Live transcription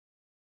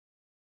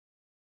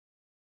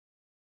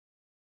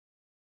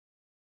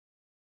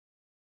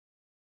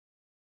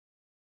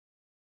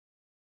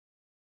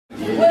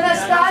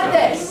Buenas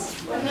tardes.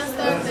 Buenas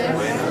tardes.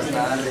 Buenas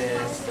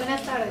tardes.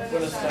 Buenas tardes.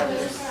 Buenas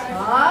tardes.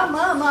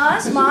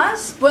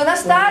 Más.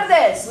 Buenas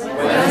tardes.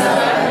 Buenas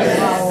tardes.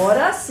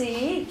 Ahora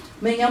sí.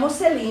 Me llamo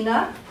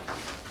Celina.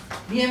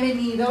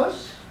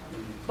 Bienvenidos.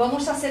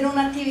 Vamos a hacer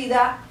una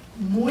actividad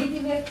muy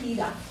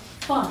divertida.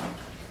 Fun.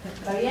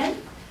 ¿Está bien?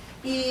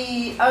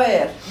 Y a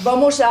ver,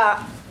 vamos a,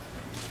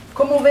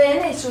 como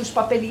ven en sus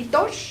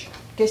papelitos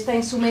que está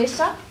en su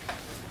mesa,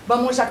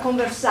 vamos a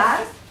conversar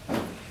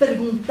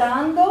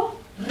preguntando,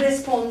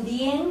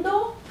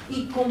 respondiendo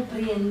y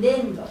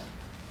comprendiendo.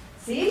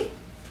 ¿Sí?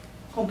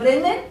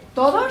 ¿Comprenden?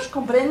 ¿Todos?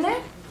 ¿Comprenden?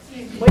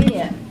 Sí. Muy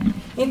bien.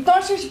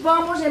 Entonces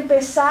vamos a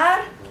empezar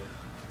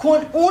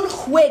con un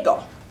juego,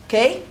 ¿ok?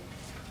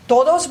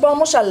 Todos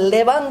vamos a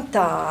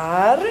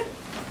levantar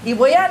y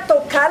voy a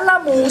tocar la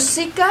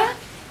música.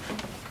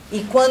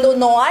 Y cuando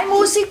no hay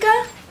música,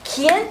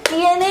 ¿quién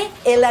tiene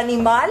el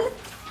animal?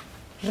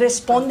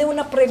 Responde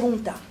una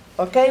pregunta.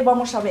 ¿Ok?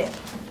 Vamos a ver.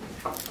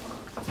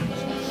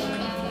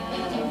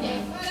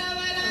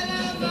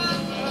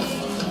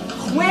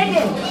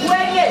 Jueguen.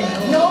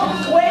 No,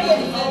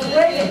 jueguen.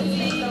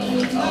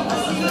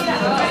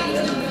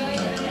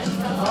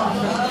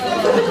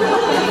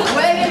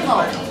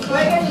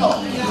 Jueguenlo.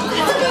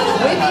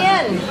 Muy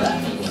bien.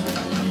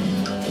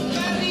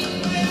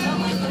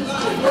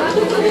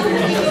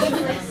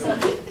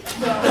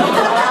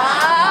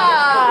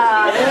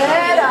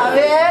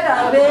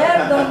 A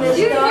ver, ¿dónde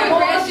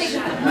estamos?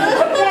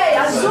 Ok,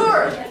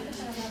 Azur.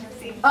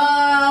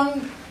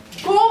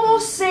 ¿Cómo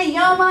se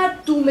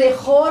llama tu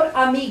mejor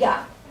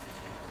amiga?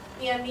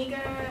 Mi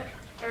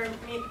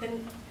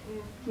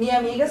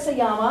amiga se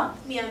llama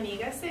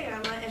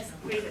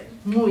Raven.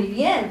 Muy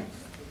bien.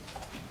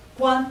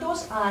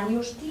 ¿Cuántos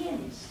años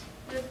tienes?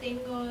 Yo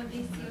tengo 18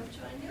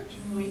 años.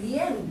 Muy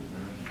bien.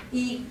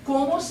 ¿Y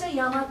cómo se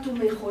llama tu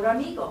mejor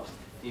amigo?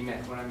 Mi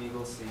mejor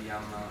amigo se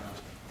llama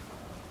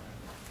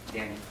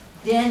Danny.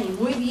 Danny,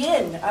 muy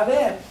bien. A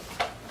ver,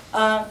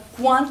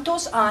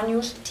 ¿cuántos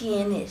años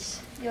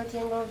tienes? Yo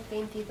tengo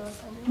 22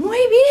 años. Muy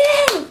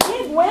bien,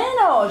 qué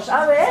buenos.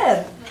 A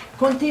ver,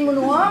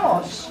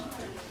 continuamos.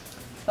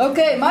 Ok,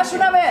 más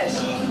una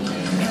vez.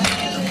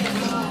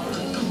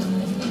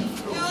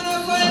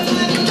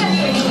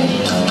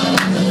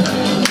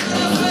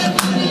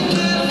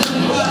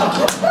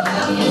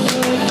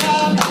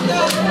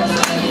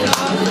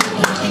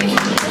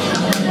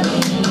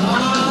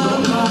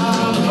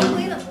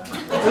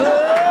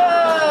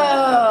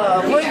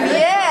 Muy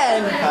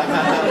bien.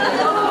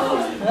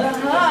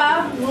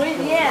 Ajá, muy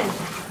bien.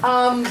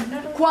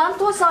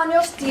 ¿Cuántos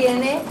años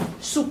tiene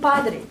su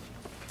padre?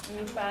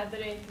 Mi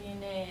padre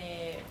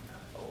tiene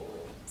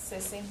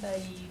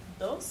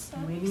 62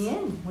 años.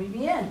 Muy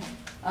bien.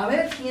 A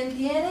ver, ¿quién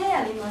tiene,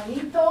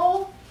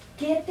 animalito?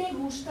 ¿Qué te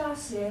gusta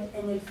hacer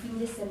en el fin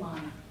de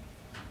semana?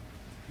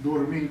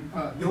 Dormir.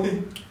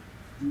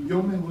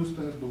 Yo me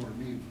gusta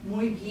dormir.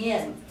 Muy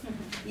bien.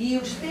 ¿Y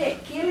usted,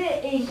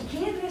 en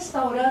qué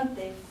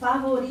restaurante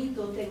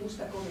favorito te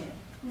gusta comer?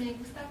 Me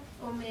gusta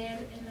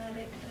comer en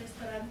el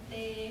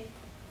restaurante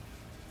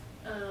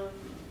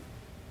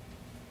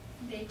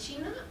de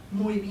China.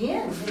 Muy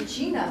bien, de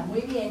China,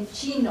 muy bien,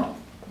 chino.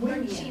 Muy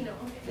bien. Chino,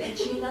 ok. De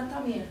China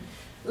también.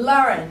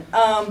 Lauren,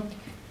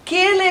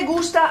 ¿qué le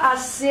gusta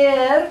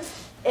hacer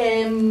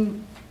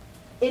en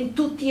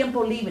tu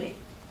tiempo libre?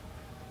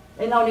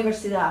 En la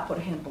universidad, por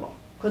ejemplo,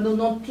 cuando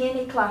no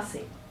tiene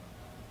clase.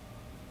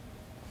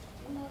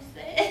 No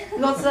sé.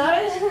 ¿No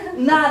sabes?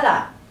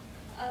 Nada.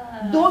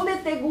 ¿Dónde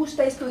te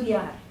gusta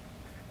estudiar?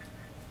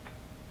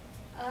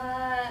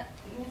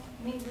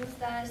 Me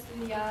gusta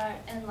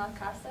estudiar en la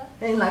casa.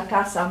 En la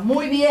casa,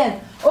 muy bien.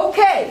 Ok,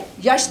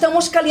 ya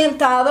estamos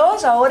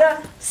calentados, ahora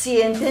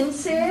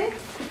siéntense.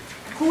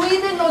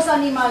 Cuiden los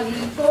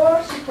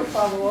animalitos, por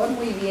favor,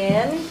 muy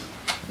bien.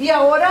 Y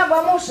ahora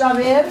vamos a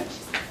ver,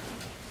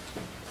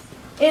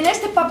 en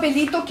este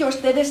papelito que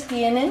ustedes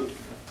tienen,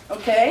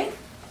 ok,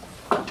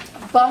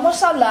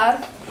 vamos a hablar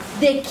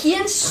de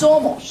quién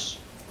somos.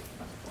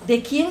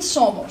 ¿De quién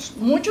somos?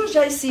 Muchos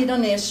ya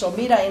hicieron eso.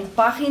 Mira, en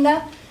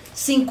página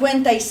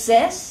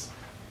 56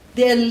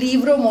 del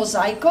libro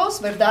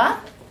Mosaicos, ¿verdad?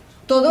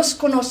 Todos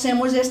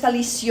conocemos esta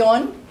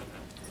lección.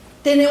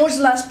 Tenemos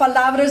las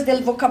palabras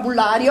del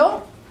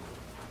vocabulario: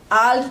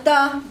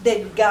 alta,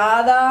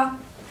 delgada,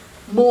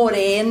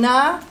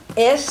 morena.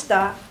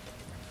 Esta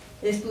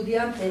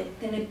estudiante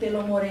tiene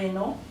pelo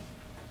moreno.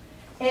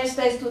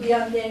 Esta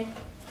estudiante,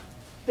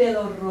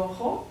 pelo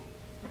rojo.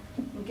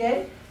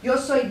 ¿Ok? Yo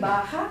soy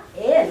baja,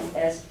 él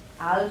es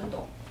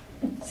alto.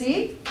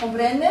 ¿Sí?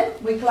 ¿Comprenden?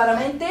 Muy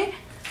claramente.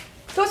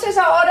 Entonces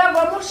ahora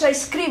vamos a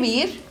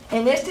escribir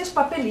en estos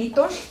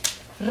papelitos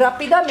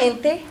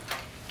rápidamente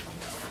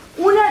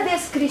una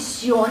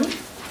descripción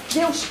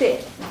de usted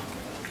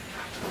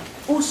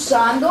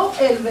usando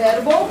el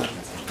verbo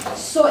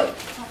soy.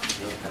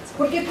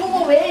 Porque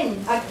como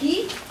ven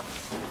aquí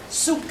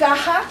su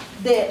caja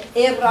de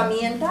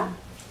herramienta,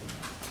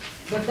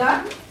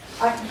 ¿verdad?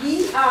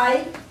 Aquí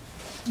hay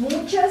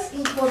muchas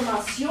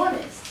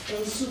informaciones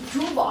en su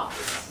toolbox,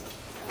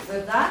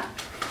 ¿verdad?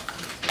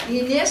 Y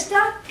en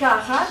esta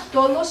caja,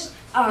 todas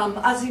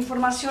las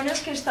informaciones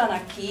que están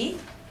aquí,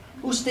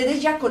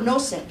 ustedes ya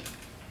conocen.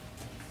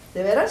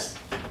 ¿De veras?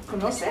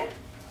 ¿Conocen?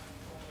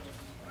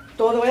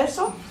 ¿Todo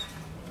eso?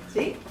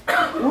 ¿Sí?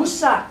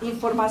 Usa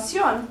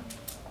información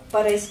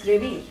para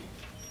escribir.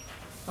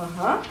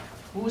 Ajá.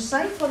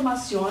 Usa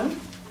información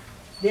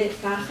de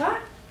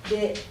caja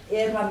de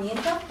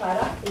herramienta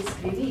para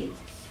escribir.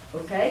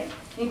 ¿Ok?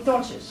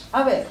 Entonces,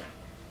 a ver.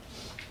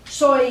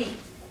 Soy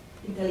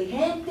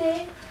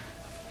inteligente,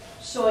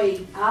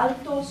 soy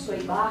alto,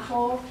 soy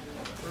bajo,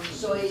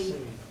 soy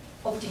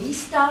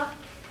optimista.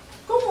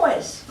 ¿Cómo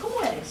es?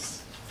 ¿Cómo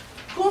eres?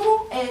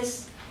 ¿Cómo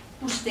es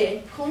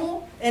usted?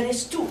 ¿Cómo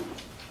eres tú?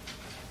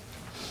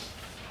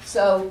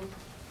 So,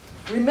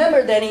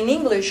 remember that in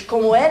English,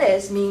 como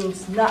eres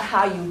means not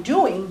how you're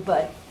doing,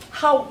 but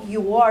how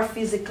you are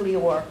physically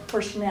or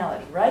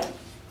personality, right?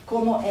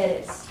 Como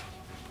eres.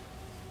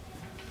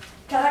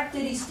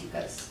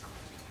 Características.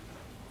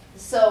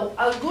 So,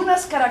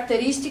 algunas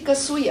características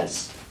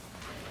suyas.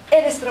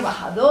 Eres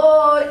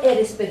trabajador,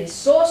 eres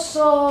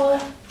perezoso,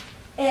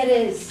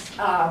 eres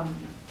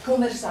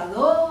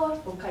conversador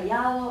o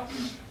callado.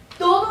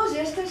 Todos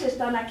estos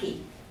están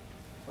aquí.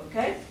 ¿Ok?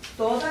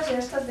 Todas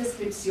estas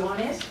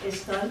descripciones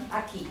están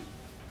aquí.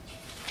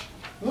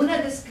 Una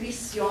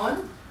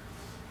descripción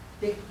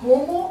de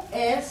cómo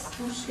es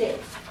usted,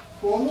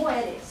 cómo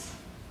eres,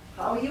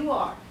 how you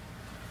are.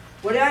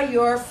 What are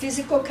your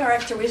physical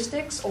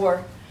characteristics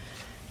or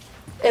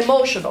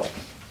emotional?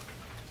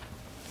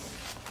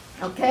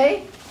 ¿Ok?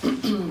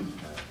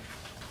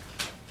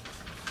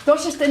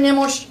 Entonces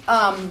tenemos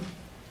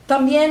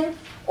también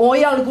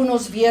hoy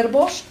algunos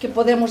verbos que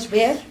podemos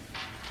ver.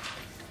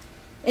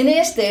 En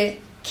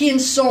 ¿quién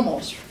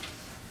somos?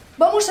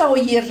 Vamos a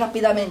oír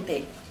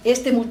rápidamente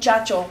este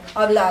muchacho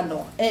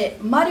hablando.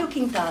 Mario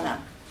Quintana.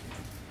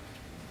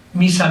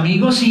 Mis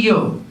amigos y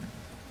yo,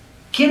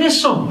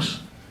 ¿quiénes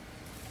somos?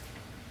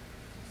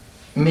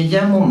 Me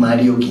llamo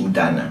Mario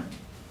Quintana.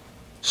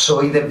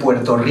 Soy de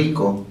Puerto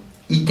Rico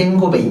y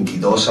tengo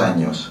 22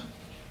 años.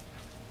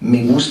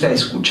 Me gusta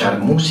escuchar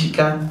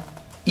música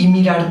y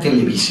mirar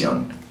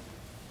televisión.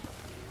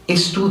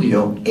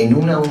 Estudio en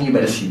una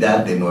universidad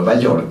de Nueva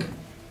York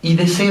y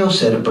deseo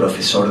ser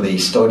profesor de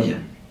historia.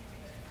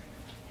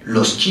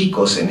 Los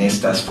chicos en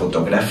estas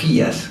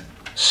fotografías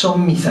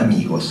son mis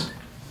amigos.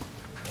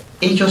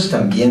 Ellos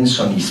también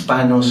son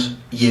hispanos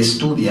y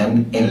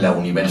estudian en la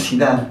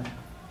universidad.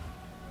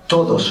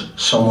 Todos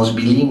somos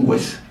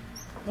bilingües.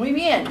 Muy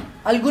bien.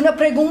 ¿Alguna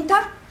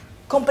pregunta?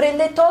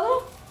 ¿Comprende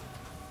todo?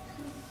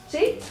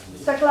 ¿Sí?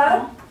 ¿Está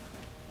claro?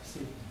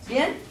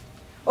 ¿Bien?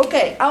 Ok,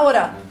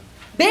 ahora,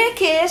 ve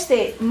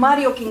que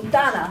Mario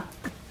Quintana,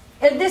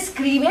 él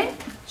describe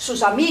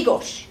sus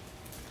amigos,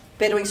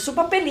 pero en su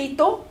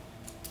papelito,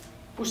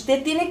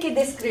 usted tiene que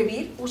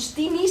describir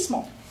usted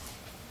mismo.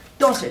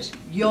 Entonces,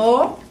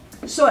 yo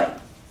soy.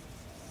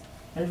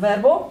 El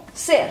verbo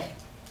ser.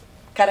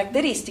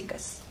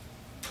 Características.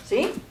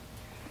 ¿Sí?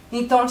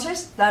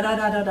 Entonces,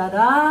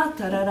 tarararara,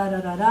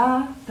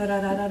 tarararara,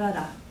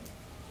 tarararara.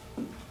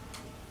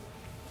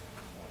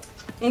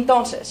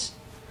 Entonces,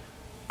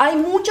 hay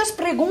muchas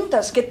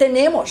preguntas que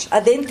tenemos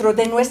adentro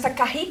de nuestra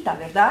cajita,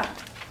 ¿verdad?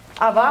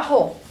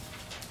 Abajo.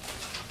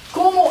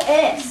 ¿Cómo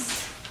es?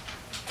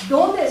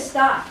 ¿Dónde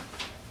está?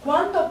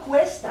 ¿Cuánto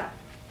cuesta?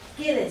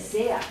 ¿Qué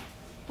desea?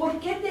 ¿Por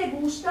qué te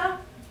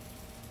gusta?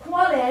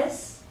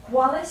 ¿Cuáles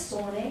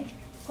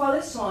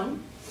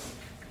son?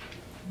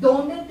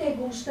 ¿Dónde te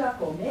gusta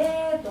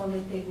comer?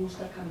 ¿Dónde te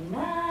gusta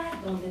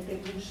caminar? ¿Dónde te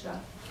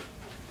gusta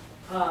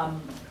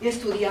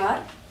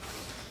estudiar?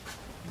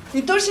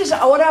 Entonces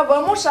ahora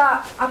vamos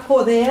a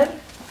poder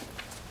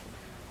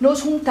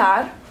nos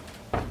juntar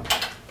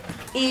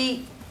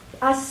y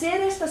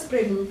hacer estas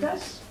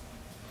preguntas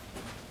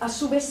a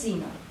su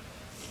vecino.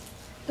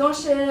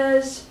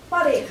 Entonces,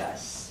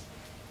 parejas.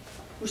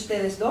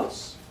 Ustedes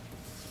dos.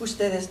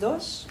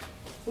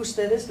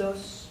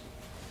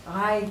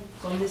 Ay,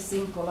 son de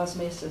 5 las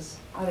mesas.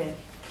 A ver,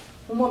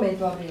 un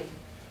momento, abrir.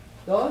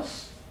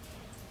 2.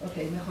 Ok,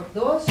 mejor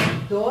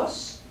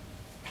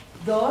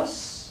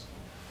 2.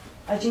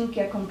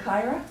 Ajinkya con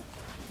Kyra.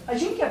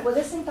 Ajinkya,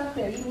 puedes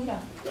sentarte ahí, mira.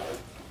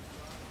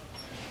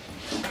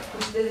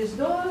 Ustedes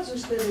dos.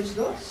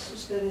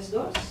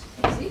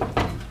 ¿Sí?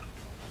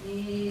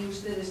 Y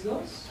ustedes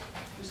dos.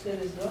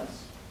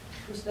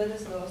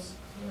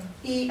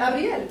 Y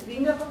Abriel,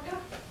 venga para acá.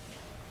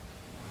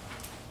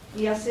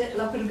 Y hacer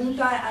la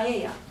pregunta a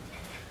ella.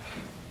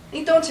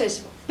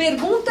 Entonces,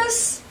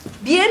 preguntas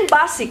bien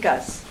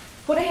básicas.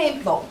 Por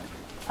ejemplo,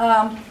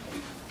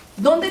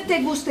 ¿dónde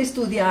te gusta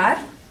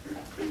estudiar?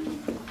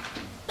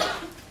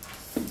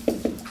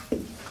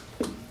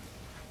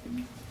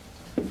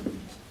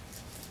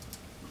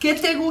 ¿Qué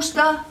te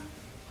gusta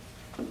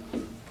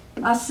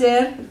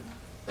hacer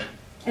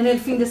en el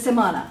fin de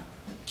semana?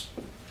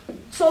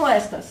 Solo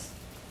estas.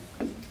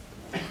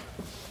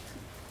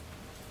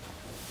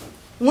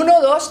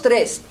 1, 2,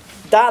 3.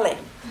 Dale.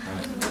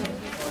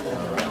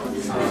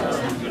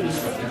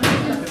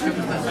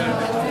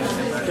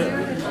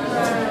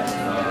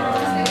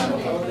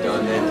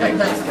 ¿Dónde te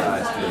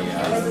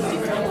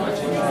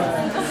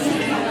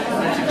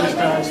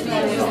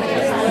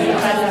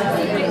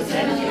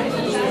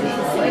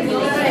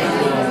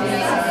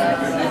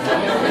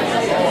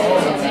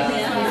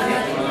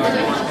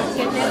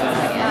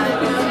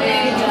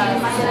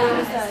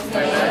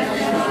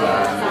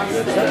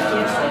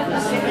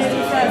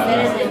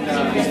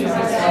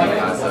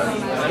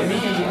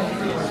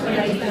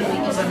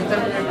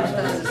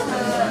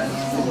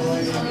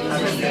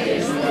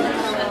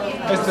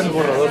en el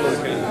borrador lo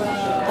dejé.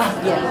 Ah,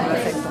 bien,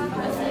 perfecto.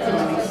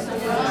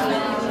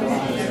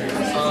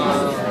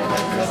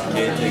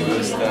 ¿Qué te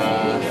gusta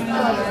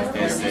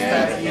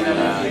hacer en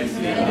la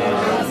Me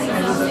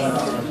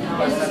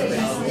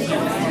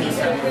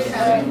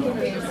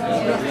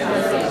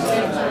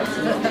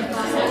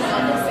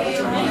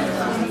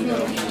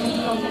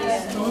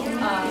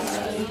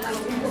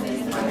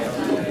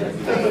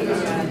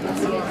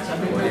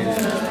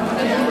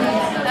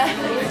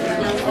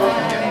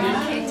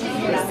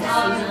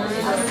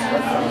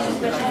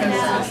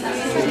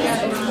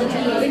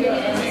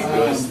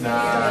gusta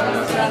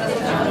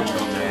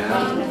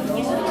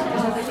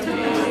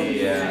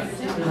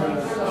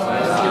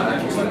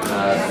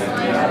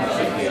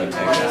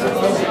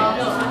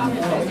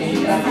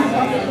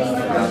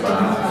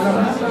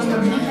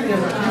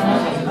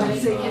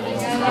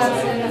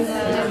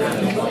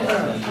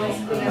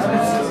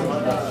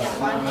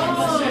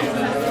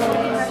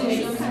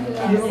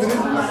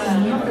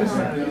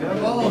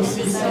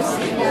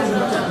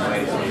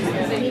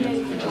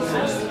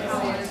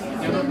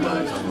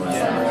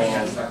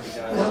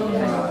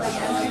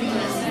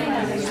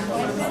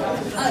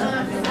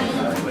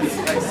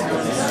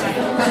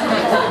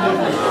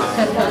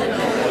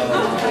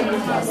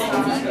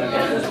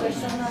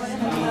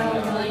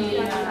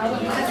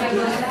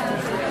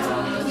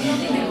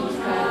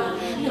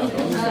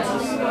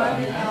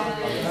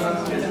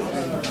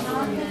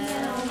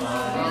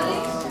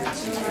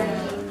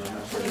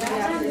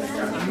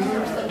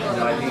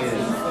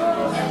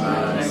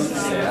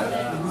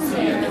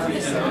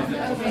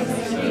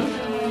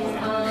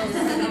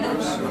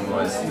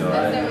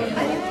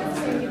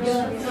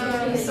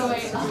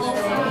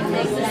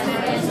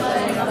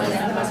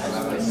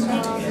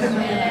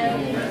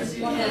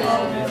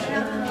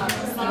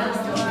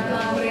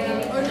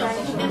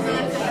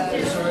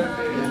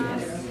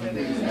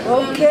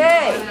Ok,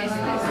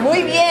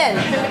 muy bien.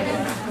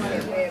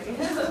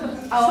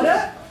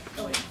 Ahora,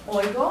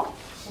 oigo,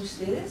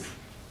 ustedes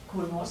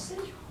conocen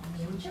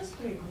muchas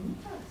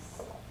preguntas.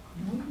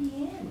 Muy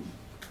bien,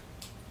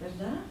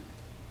 ¿verdad?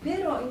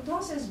 Pero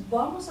entonces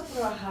vamos a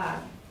trabajar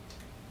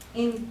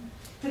en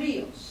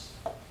tríos,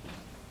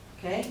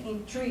 ¿ok?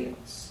 En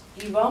tríos.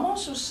 Y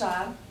vamos a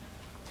usar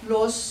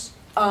los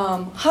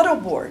huddle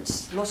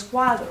boards, los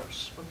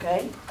cuadros, ¿ok?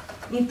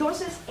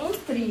 Entonces, en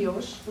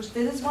tríos,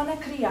 ustedes van a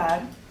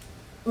crear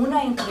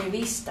una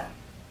entrevista,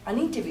 an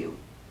interview,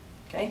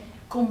 ¿ok?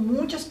 Con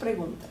muchas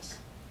preguntas.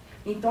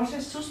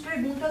 Entonces, sus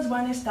preguntas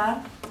van a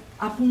estar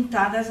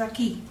apuntadas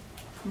aquí,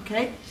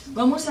 ¿ok?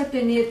 Vamos a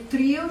tener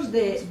tríos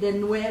de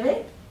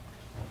nueve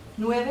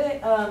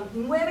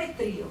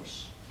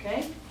tríos,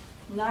 ¿ok?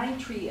 9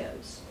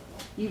 trios.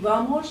 Y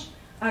vamos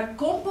a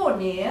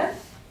componer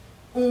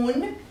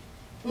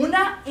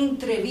una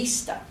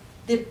entrevista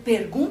de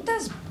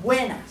preguntas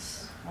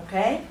buenas,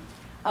 ¿ok?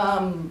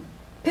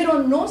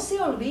 Pero no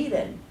se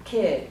olviden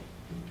que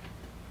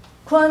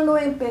cuando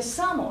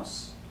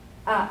empezamos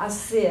a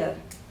hacer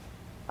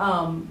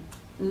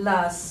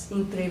las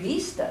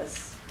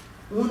entrevistas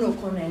uno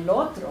con el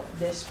otro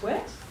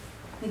después,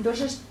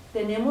 entonces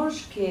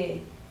tenemos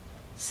que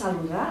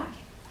saludar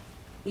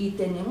y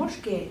tenemos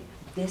que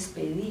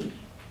despedir,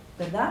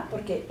 ¿verdad?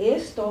 Porque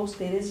esto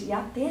ustedes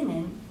ya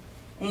tienen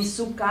en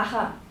su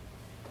caja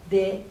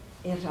de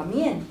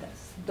herramientas.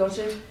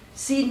 Entonces,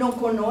 si no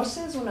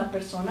conoces una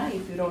persona,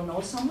 if you don't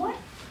know someone,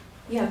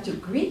 you have to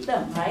greet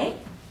them, right?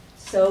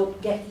 So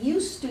get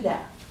used to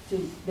that, to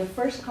the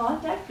first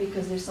contact,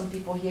 because there's some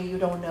people here you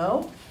don't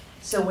know.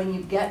 So when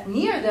you get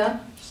near them,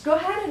 just go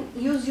ahead and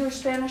use your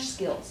Spanish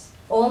skills.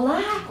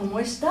 Hola, ¿cómo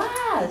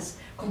estás?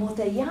 ¿Cómo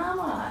te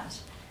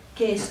llamas?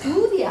 ¿Qué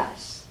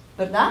estudias?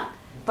 ¿Verdad?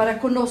 Para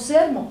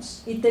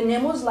conocernos y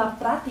tenemos la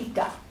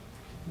práctica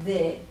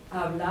de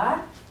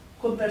hablar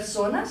con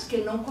personas que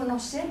no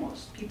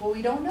conocemos, people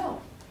we don't know.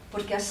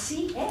 Porque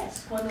así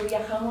es cuando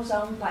viajamos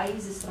a un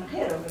país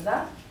extranjero,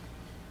 ¿verdad?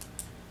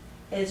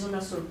 Es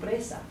una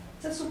sorpresa.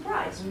 It's a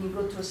surprise when you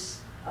go to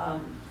a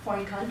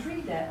foreign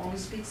country that only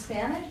speaks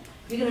Spanish.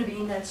 You're going to be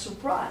in that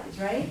surprise,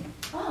 right?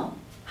 Oh,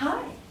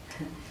 hi.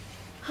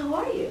 How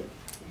are you?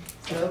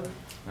 So,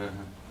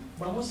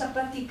 vamos a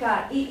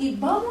practicar y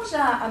vamos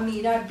a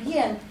mirar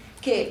bien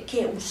que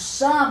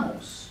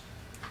usamos.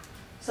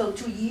 So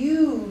to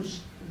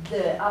use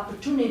the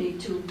opportunity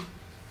to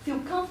feel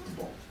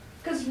comfortable.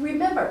 Because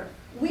remember,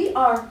 we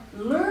are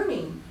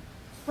learning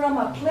from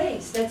a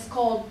place that's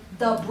called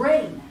the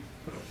brain.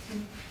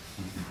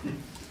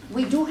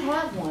 We do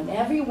have one.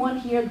 Everyone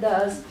here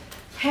does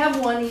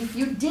have one. If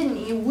you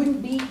didn't, you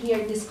wouldn't be here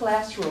in this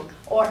classroom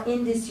or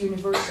in this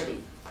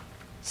university.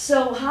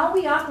 So how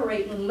we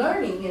operate in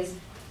learning is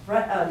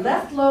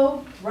left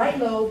lobe, right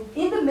lobe.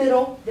 In the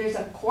middle, there's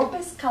a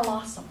corpus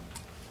callosum.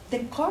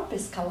 The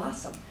corpus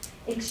callosum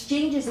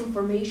exchanges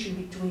information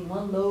between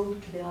one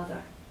lobe to the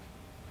other.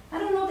 I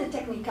don't know the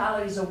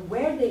technicalities of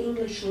where the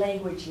English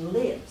language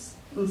lives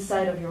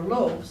inside of your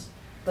lobes,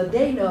 but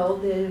they know,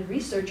 the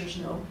researchers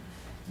know.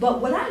 But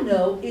what I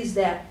know is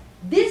that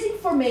this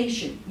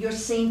information, your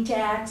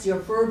syntax, your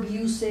verb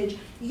usage,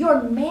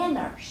 your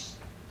manners,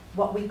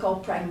 what we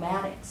call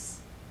pragmatics,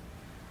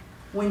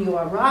 when you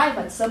arrive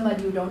at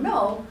somebody you don't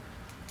know,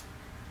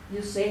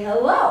 you say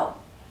hello,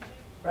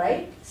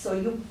 right? So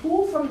you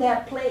pull from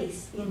that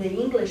place in the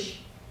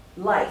English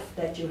life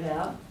that you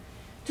have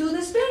to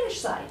the Spanish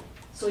side.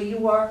 So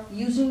you are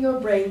using your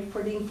brain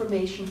for the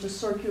information to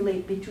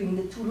circulate between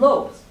the two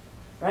lobes,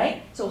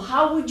 right? So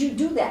how would you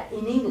do that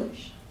in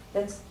English?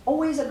 That's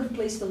always a good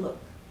place to look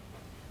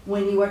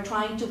when you are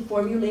trying to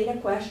formulate a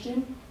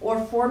question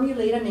or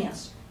formulate an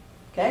answer,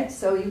 okay?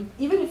 So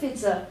even if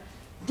it's a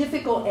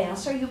difficult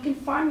answer, you can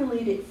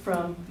formulate it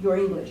from your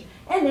English.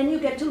 And then you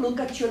get to look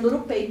at your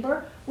little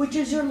paper, which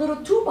is your little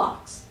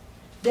toolbox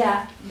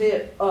that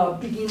the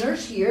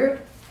beginners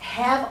here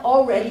have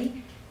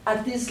already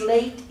at this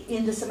late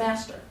in the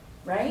semester,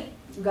 right?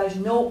 You guys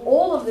know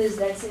all of this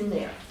that's in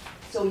there.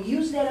 So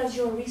use that as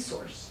your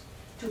resource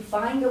to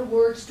find the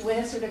words to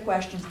answer the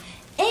questions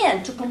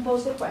and to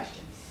compose the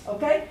questions,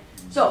 okay?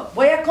 So,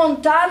 voy a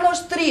contar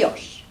los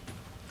tríos.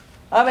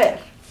 A ver.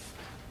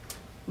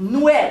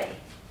 9.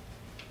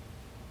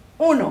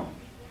 1.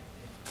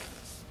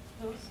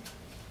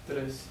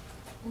 3.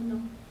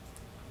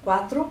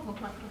 4.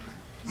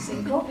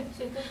 5.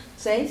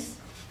 6.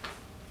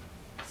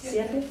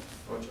 7.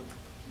 8.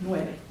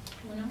 9.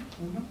 1,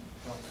 1.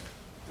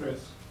 3.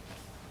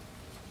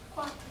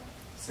 4,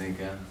 5.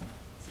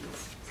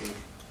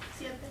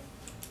 7,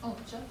 8,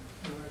 2,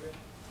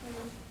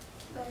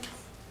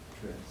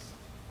 3.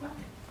 4,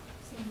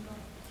 5,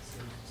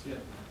 7.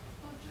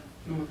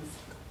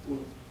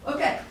 8.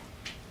 Ok,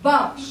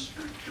 vamos.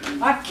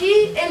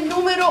 Aquí el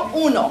número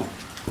 1.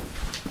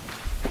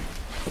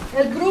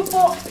 El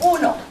grupo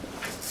 1.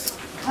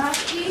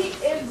 Aquí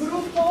el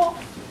grupo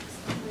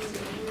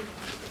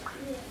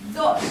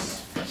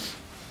 2.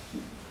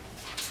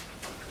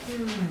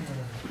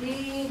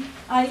 Y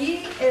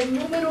ahí el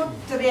número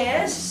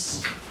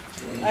 3.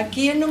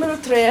 Aquí el número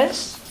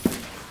 3.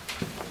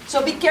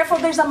 So be careful,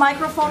 there's a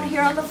microphone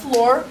here on the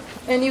floor,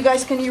 and you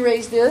guys can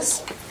erase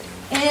this.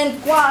 And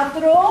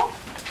 4.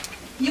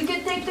 You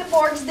can take the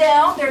boards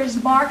down.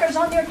 There's markers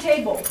on your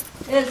table.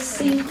 El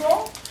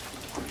 5.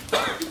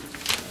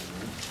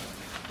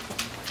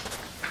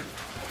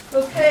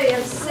 Okay,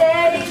 el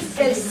 6,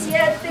 el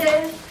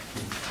 7.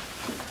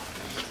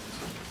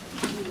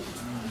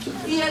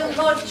 Y el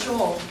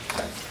 8.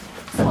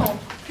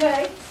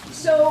 Okay,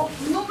 so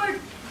number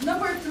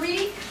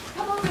 3.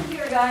 Come over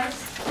here, guys.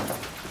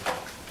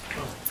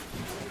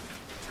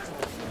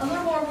 A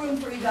little more room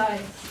for you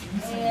guys.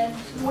 And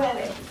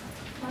 9.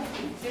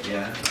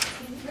 Yeah.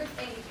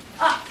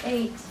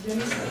 8. Did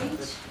you say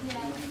 8?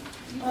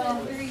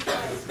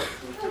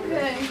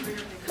 Okay.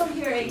 Come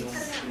here, 8.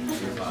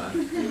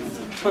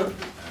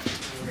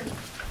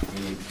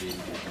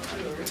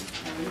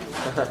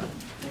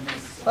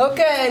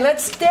 Okay,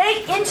 let's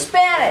stay in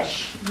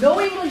Spanish.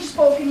 No English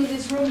spoken in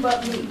this room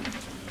but me.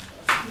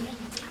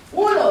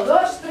 1,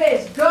 2,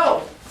 3,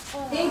 go.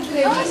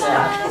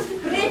 Entrevista.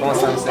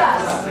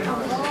 Preguntas.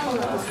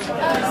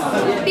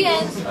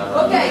 Bien.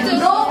 Okay,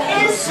 no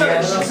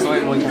answers.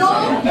 No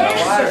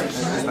answers.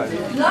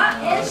 Not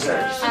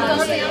answers.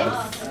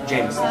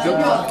 James.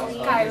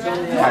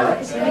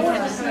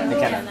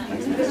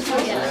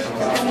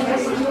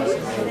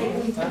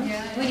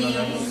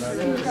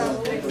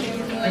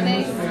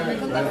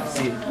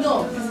 Sí.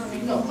 No,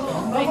 no.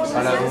 Vamos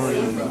a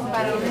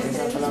Para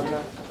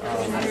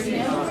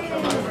hacer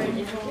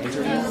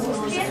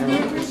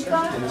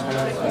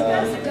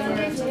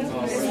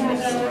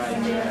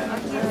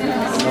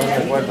No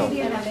recuerdo. No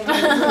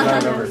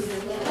remember.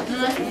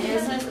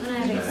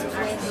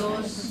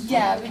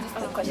 Yeah,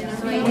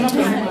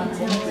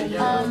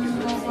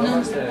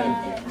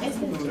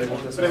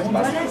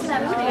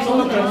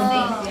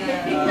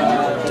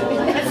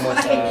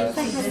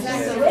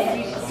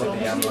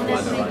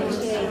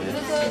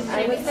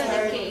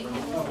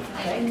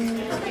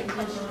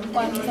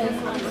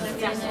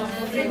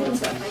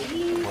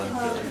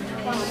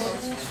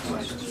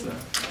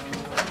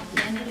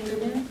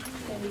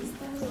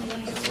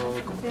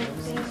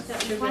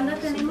 Cuando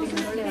tenemos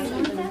una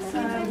pregunta,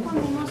 siempre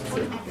ponemos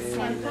un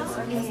acento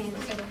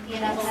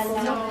en la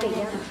palabra.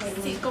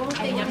 sí, ¿cómo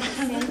te llamas?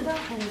 Acento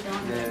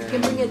You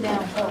can bring it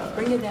down.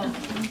 Bring it down.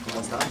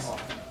 ¿Cómo estás?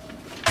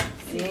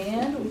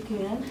 And we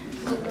can.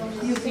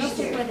 no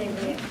se puede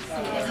ver.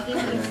 Sí,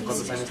 es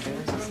 ¿Cuántos años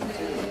tienes?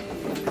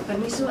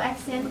 su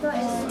acento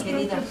es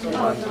querida.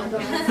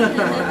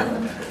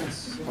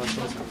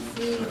 ¿Cuántos?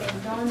 Sí, de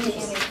dónde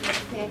eres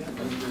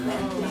perfecto.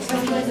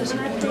 Cuando es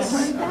una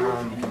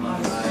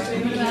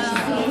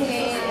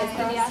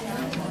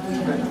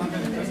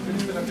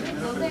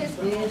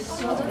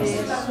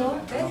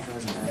pregunta,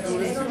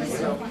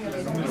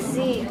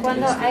 sí,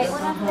 cuando hay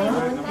una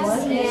pregunta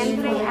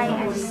siempre hay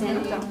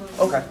acento.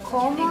 Okay.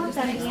 ¿Cómo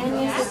también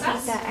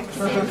necesita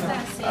acento?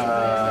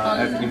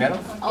 ¿El primero?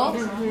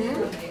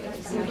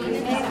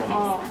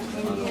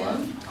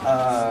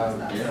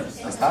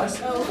 ¿Estás?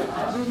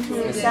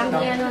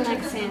 También un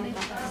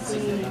acento.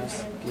 Sí.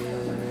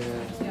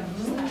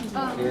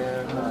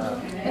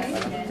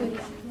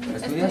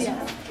 ¿Estudias?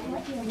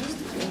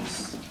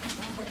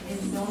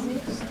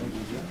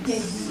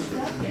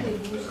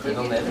 ¿De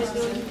dónde eres?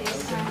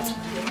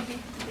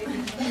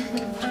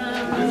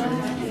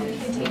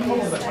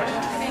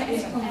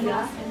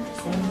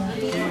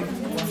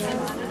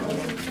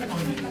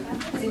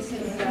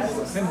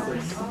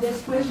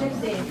 Después del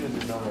té.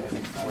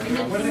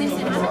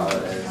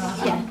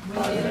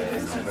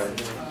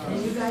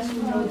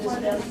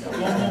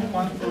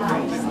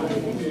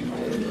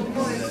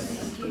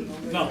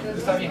 No,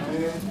 está bien.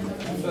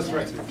 That's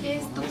right. ¿Qué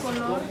es tu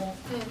color?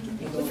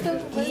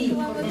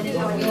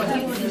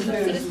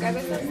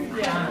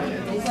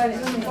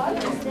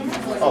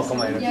 Oh,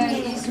 ¿cómo era?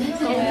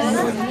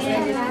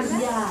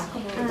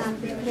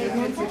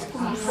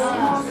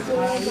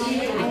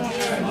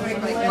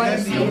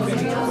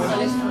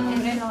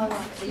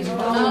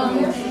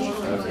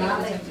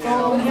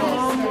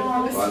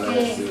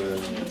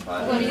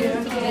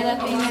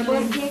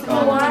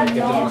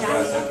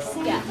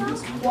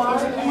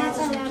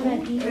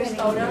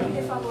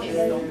 Restaurante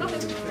favorito.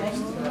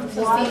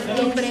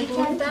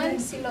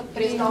 Si lo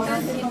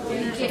preguntan,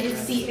 que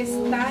si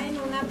está en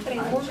una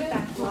pregunta,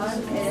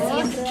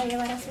 siempre va a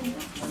llevar acento.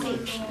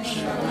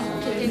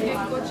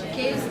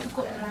 ¿Qué es tu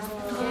color?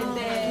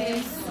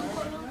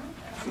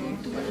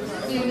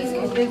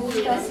 ¿Te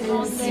gusta hacer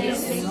Ustedes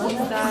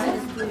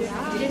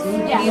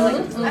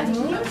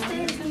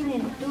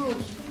tienen tú,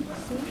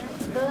 ¿sí?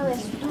 Todo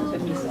es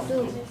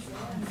tú.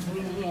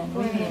 Muy bien,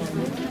 muy bien.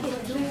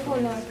 Tu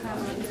color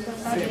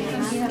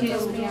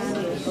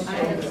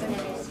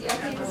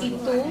 ¿Y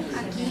tú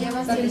aquí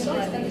llevas eso?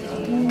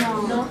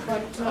 No,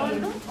 porque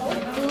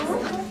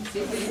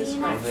tú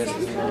sin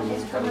acento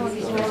es como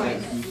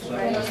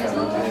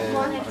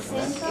con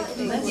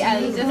acento. Ya,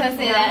 entonces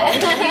se da.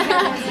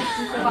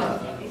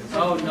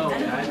 Oh, no.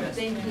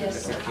 Te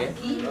empiezas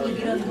aquí y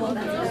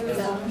grandota.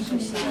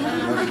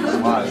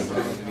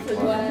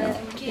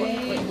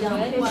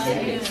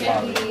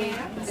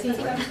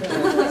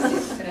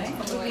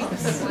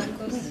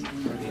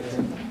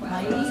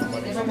 Ahí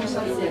vamos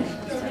a hacer.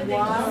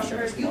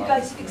 You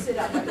guys fix it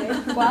up, okay?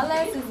 ¿Cuál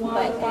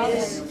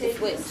es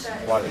después?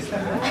 ¿Cuál es?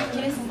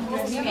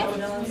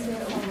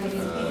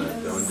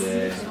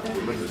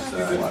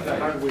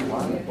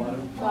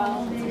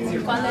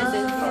 ¿Cuál es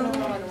el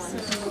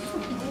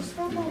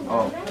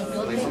Oh,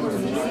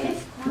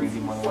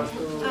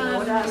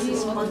 Ahora,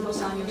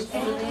 ¿cuántos años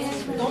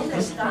tienes? ¿Dónde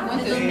está?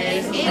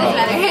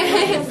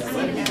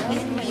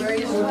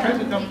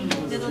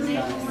 ¿De dónde?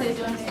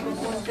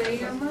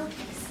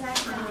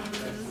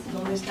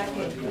 ¿Dónde está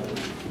qué?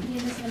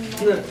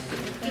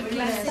 ¿Qué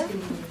clase?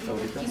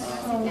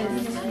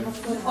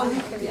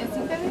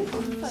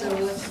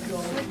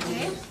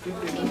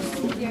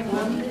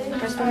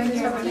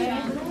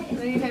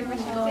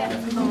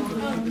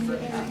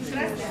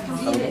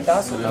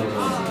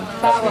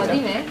 Pavo,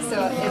 dime,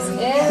 es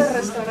el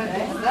restaurante,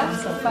 ¿verdad?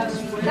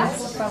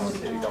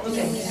 Favoritas,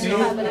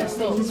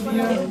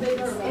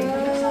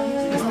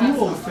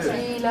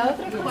 y la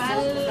otra, ¿cuál?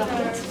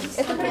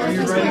 Esta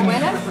pregunta es muy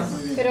buena,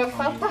 pero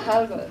falta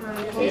algo.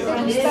 ¿Te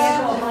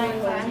gusta?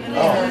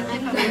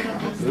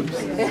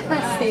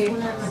 Sí,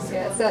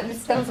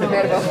 necesitamos un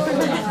verbo.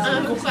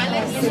 ¿Cuál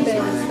es? ¿Qué te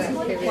gusta?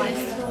 Qué bien.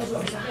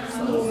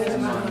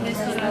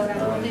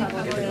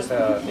 ¿Te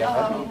gusta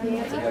viajar?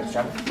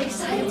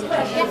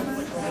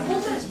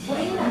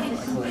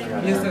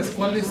 ¿Y esta es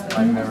cuál es tu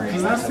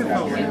clase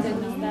favorita?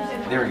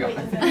 There we go.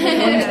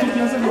 ¿Cuál es tu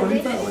clase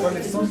favorita o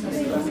cuáles son tus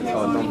clases?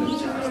 Oh,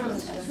 ¿dónde?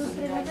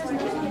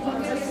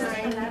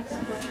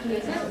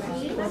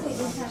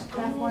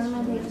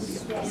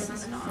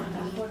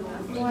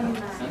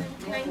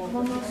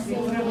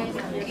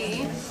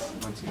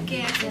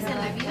 ¿Qué haces en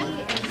la vida?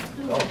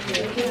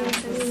 ¿Qué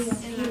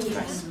haces en la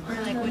vida? Or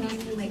like, what do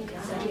you like?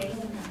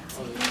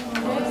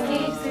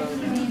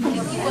 ¿Qué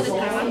tipo de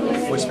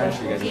trabajo Which Spanish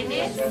are you guys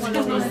tienes? Bueno,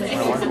 no sé.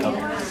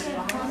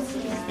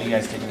 Are you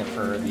guys taking it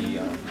for the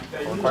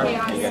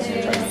requirement? Are you guys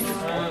going to try to make it?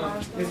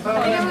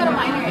 I think I'm gonna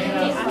minor in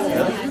it.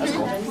 That's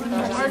cool.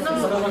 Or no,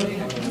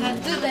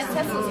 dude, that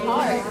test was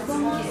hard.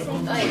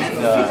 Like,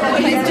 Yeah.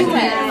 when I do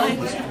it, like,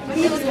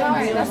 it was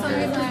hard. That's the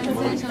reason I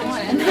finished on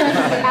one.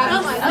 I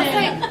was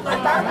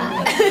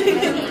like,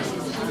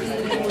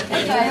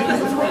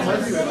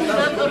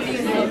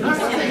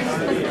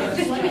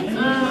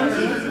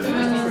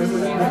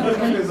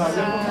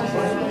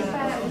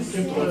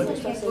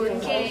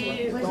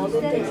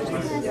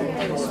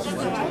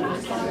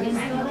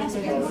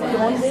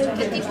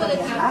 ¿qué tipo de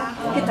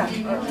trabajo? ¿Qué tal?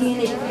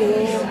 Tiene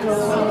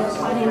perros,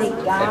 tiene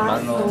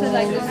gatos,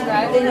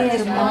 Hermanos. tiene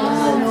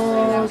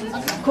hermanos,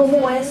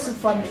 ¿cómo es su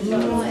familia?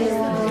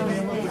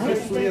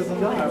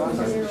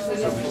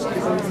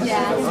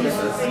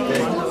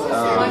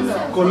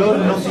 Color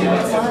no tiene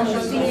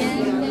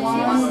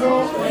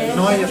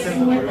no hay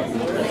acento.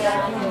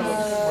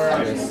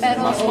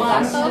 Pero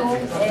gato,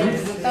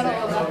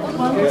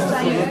 ¿Cuándo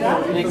está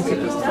llegando?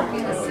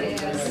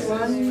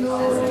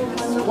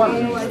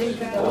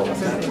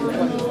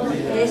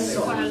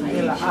 Eso.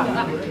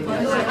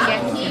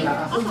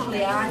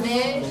 porque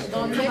aquí,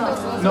 ¿dónde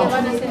los dos No,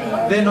 van a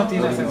ser? D no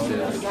tiene acento.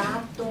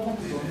 Gato,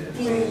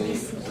 tiene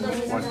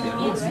bicicleta.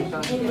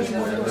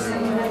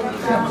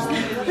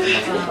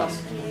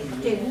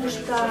 ¿Te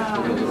gusta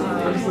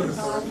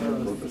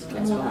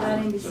montar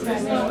en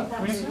bicicleta?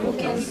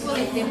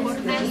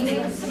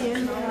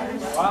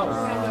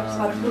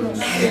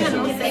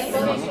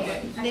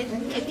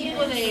 ¿Qué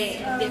tipo de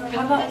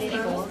deporte?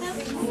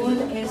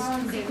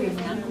 ¿Qué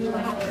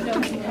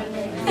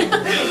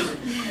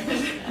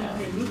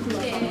tipo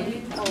de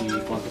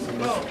deporte te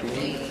gusta?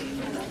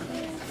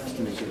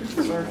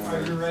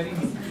 Are you ready?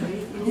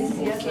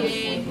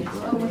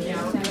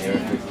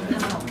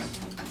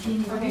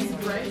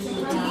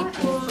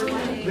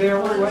 They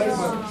are all right,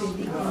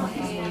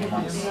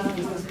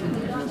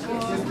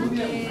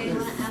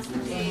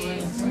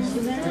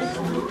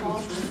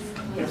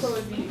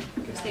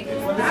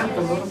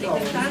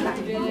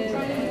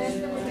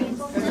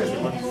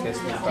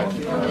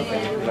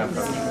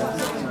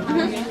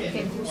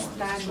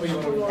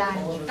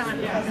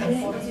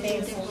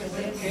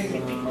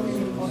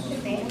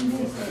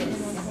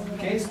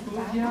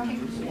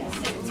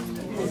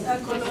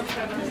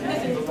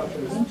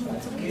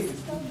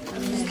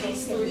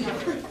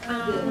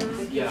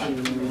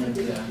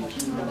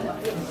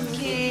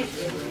 ¿Qué estudia?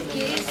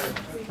 ¿Qué es tu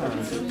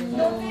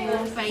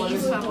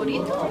país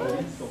favorito?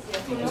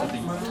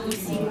 ¿Tu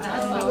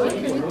ciudad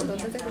favorita?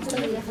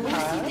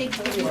 ¿Te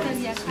gusta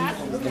viajar?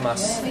 ¿Qué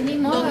más?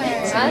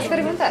 Más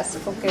preguntas,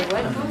 porque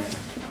bueno,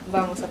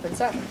 vamos a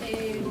pensar.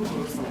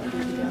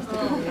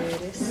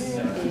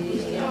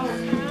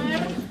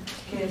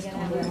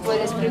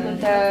 Puedes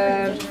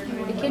preguntar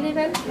 ¿de qué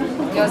nivel?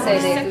 Yo sé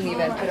de tu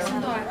nivel, pero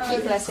 ¿qué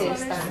clase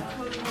está?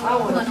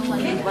 Oh,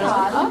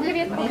 qué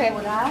bien, okay.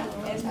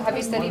 Have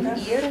you studied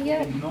year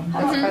yet?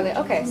 That's probably,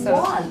 okay,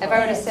 so if I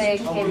were to say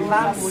 ¿qué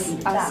vas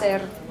a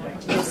hacer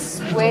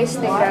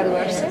después de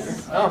graduarse?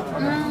 Oh,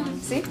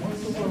 ¿Sí?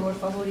 ¿Tu color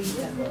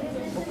favorito?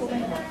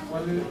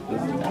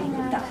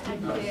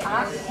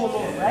 Ah,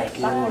 color, right?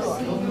 La color.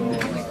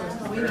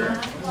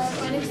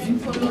 ¿Cuál es tu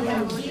color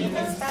favorito?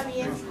 Está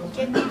bien.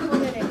 ¿Qué tipo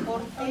de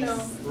deportes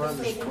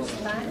te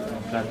gustan?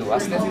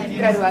 ¿Graduaste?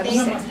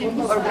 Graduarse.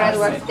 Or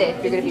graduarte.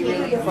 You're going to be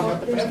really informal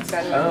with the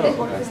person.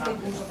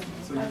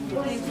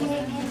 Graduarte.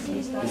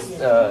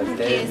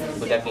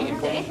 Would that be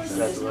important?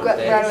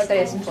 Graduarte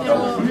es Pero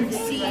importante.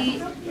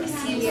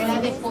 si era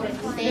deporte,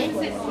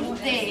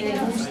 ¿te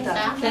gusta?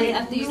 After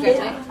you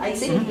graduate.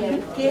 ¿Sí?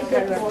 ¿Qué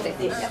deporte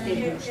te gusta?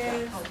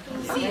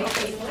 Sí, ok.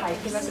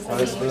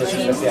 ¿Cuál es tu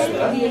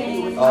especialidad?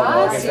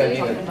 Oh, que está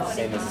bien.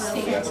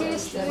 Sí,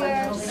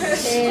 estudiar.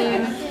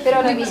 Pero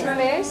a la misma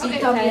vez, Sí,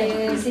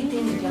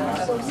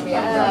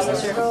 yeah,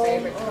 what's your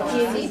favorite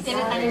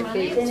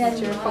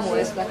teacher? ¿Cómo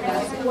es la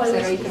clase? So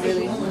you can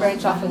really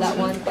branch off of that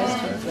one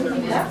question.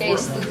 ¿Qué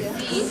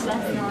estudias?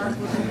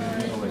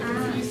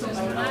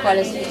 ¿Cuál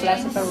es tu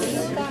clase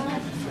favorita?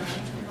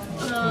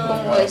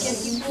 ¿Cómo es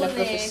la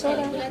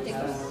profesora?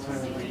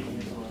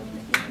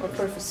 ¿O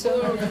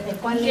profesor?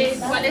 ¿Cuál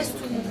es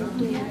tu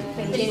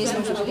 ¿Tienes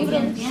muchos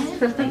libros?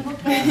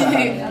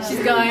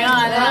 She's going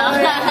on.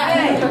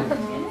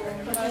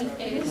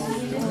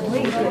 Muy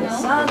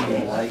interesante.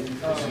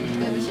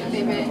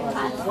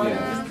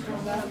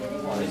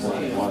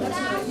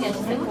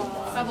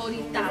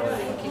 Favorita.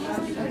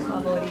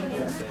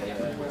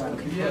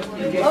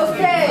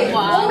 Ok,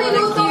 un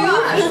minuto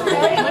más.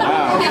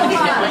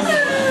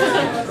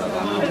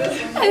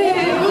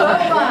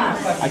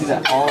 I do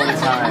that all the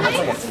time. It's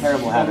like a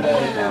terrible habit I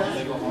hate now.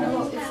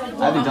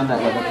 I haven't done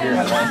that like up here,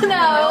 have I?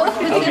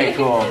 No. Okay,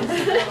 cool.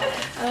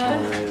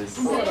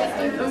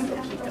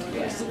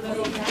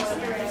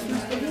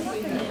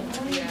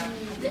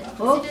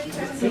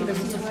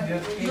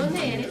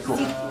 ¿Dónde eres? Cool.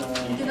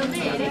 ¿De dónde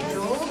eres?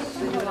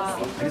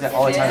 I do that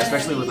all the time,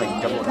 especially with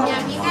like double Mi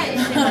knowledge. amiga es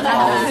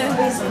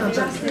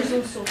de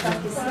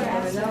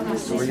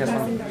So where you guys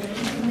from?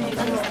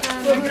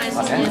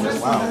 Los Angeles,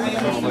 wow.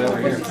 I'm all the way over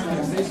here.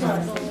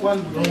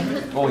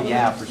 Oh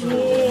yeah, for sure. You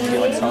get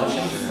like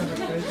scholarship?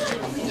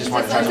 You just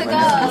want to try to win it?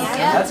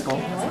 That's cool.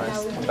 That's nice.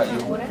 What about you?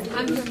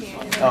 I'm from here.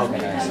 Oh, okay,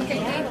 nice.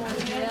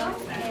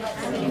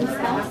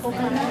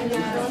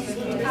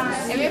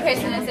 Every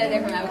person that said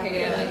they're from Albuquerque,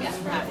 they're like, yeah,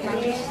 from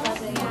Albuquerque.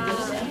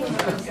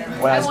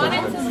 What high I school did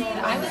wanted you to go to? leave.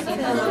 I was in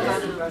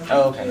Alabama.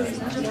 Oh, okay, nice.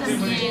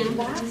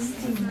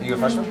 You a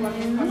freshman?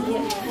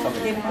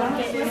 Okay. You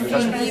a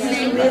freshman?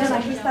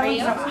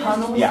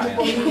 Yeah,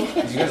 yeah.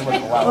 You guys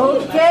went, wow.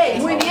 Ok,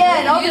 muy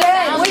bien, ok,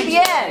 muy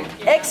bien.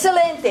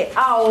 Excelente.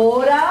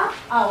 Ahora,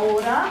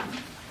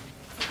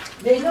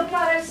 vengan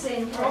para el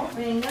centro,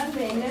 vengan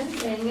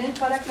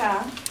para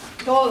acá.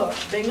 Todos,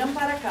 vengan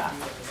para acá.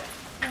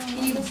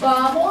 Y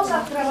vamos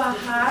a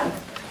trabajar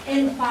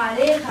en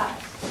parejas.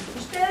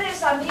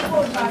 Ustedes,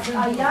 amigos,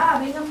 allá,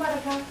 vengan para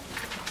acá.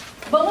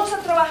 Vamos a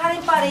trabajar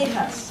en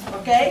parejas,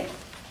 ¿ok?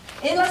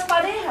 En las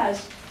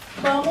parejas,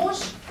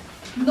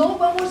 no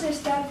vamos a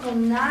estar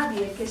con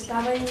nadie que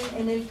estaba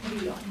en el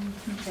trío,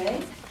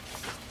 ¿ok?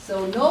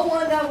 So no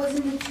one that was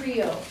in the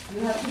trio.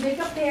 You have to make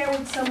a pair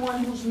with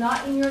someone who's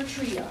not in your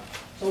trio.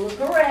 So look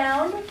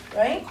around,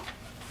 right?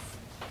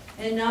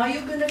 And now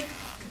you're gonna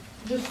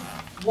just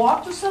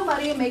walk to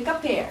somebody and make a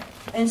pair,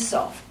 and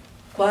so.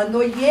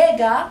 Cuando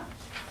llega,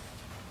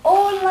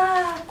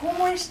 hola,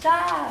 ¿cómo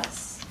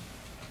estás?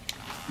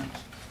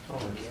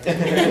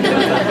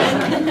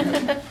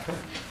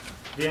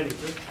 Bien, ¿y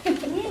tú?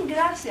 Bien,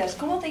 gracias.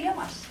 ¿Cómo te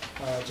llamas?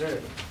 Jerry.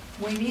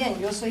 Muy bien,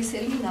 yo soy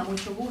Celina,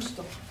 mucho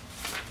gusto.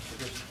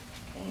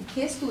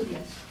 ¿Qué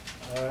estudias?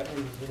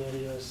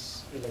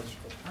 Ingenierías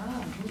eléctricas.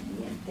 Ah, muy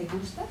bien. ¿Te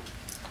gusta?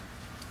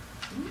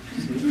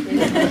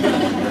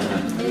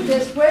 Y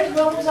después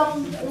vamos a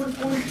un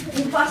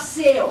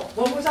paseo.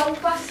 Vamos a un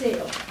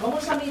paseo.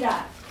 Vamos a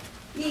mirar.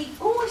 ¿Y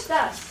cómo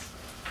estás?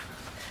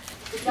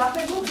 Ya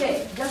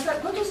pregunté.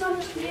 ¿Cuántos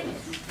años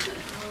tienes?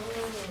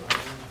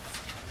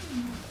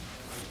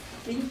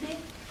 20,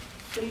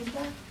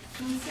 30,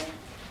 15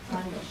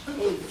 años.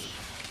 Ellos.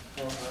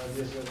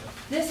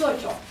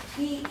 18.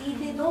 ¿Y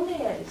de dónde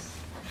eres?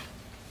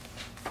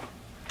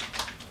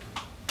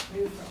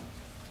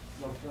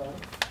 North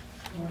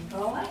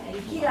Carolina. ¿Y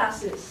qué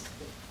haces?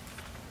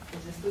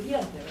 Es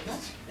estudiante, ¿verdad?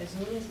 Es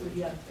un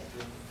estudiante.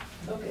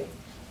 Ok.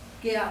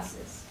 ¿Qué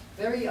haces?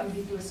 Very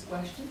ambiguous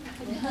question.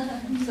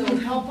 So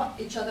help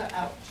each other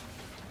out.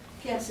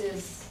 ¿Qué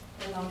haces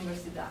en la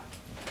universidad?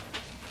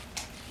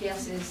 ¿Qué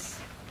haces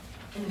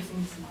en el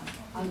fin de semana?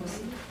 Algo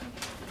así.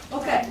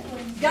 Okay.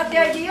 Got the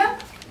idea?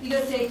 You're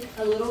going to take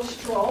a little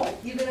stroll.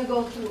 You're going to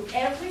go through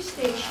every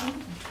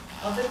station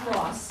of the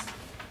cross.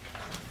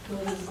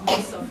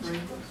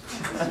 Suffering.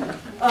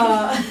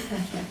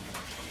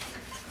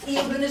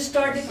 You're going to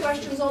start the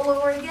questions all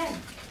over again.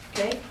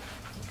 Okay?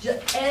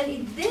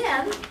 And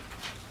then,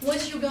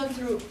 once you've gone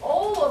through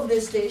all of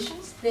the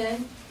stations,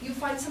 then you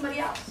find somebody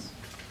else.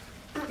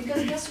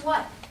 Because guess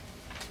what?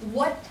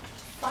 What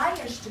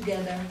fires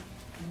together,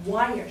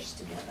 wires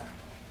together.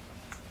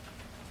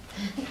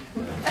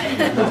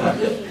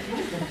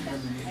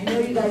 I know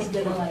you guys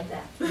didn't like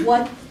that.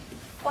 What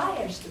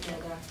fires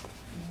together,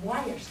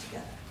 wires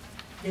together.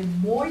 The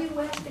more you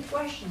ask the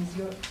questions,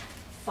 you're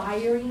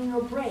firing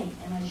your brain.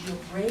 And as your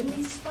brain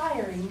is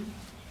firing,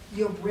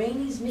 your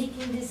brain is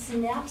making these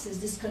synapses,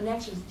 these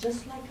connections,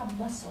 just like a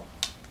muscle.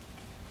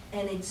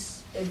 And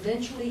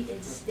eventually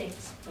it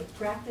sticks. But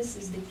practice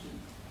is the key.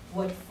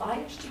 What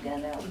fires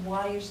together,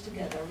 wires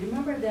together.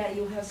 Remember that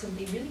you have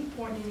something really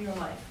important in your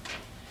life.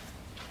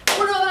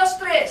 1, 2,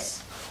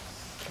 3.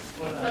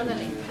 Hola.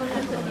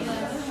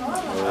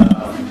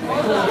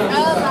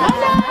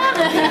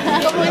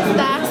 ¿Cómo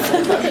estás?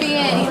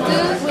 Bien, ¿y tú?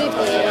 Muy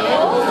bien.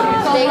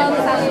 ¿Cómo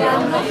estás?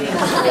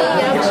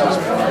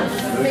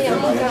 Me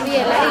llamo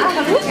Gabriela.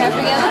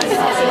 Gabriela.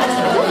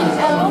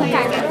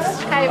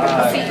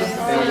 Sí.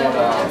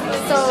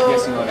 So,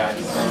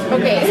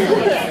 okay.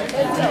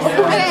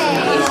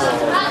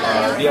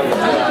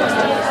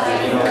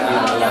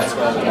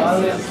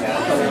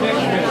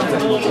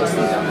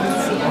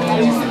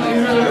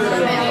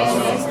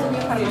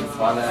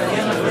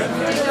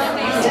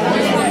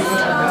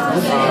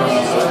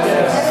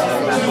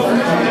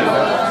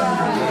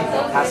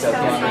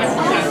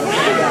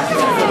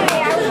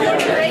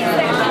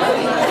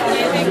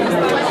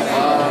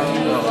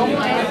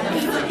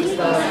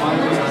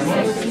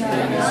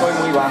 Soy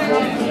muy bajo.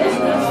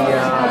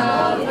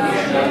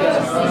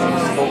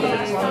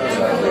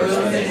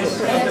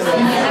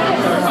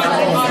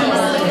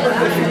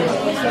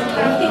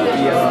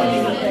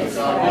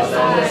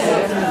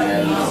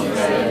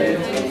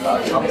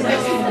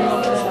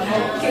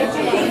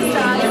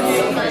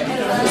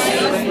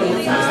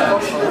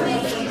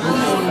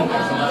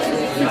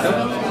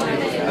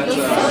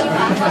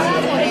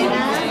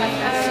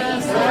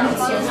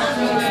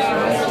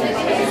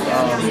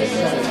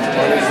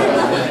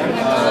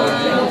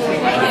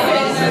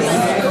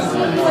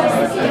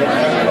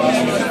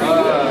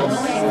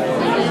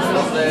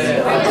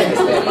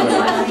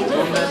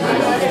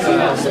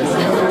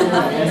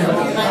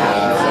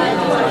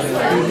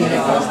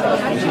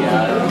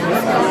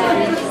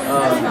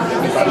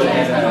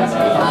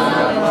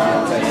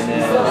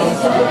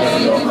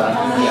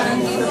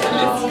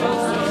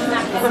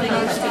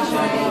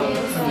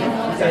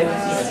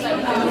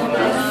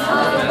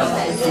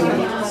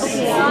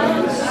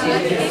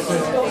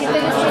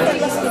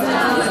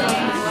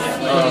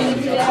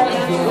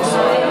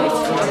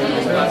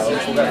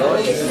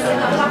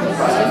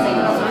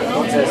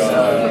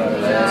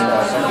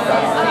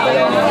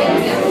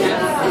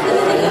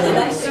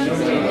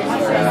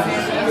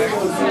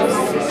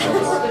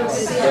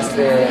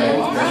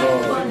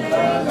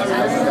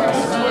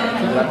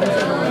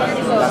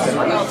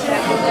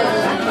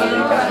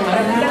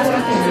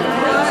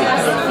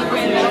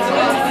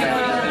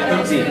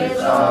 Sí,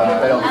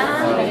 pero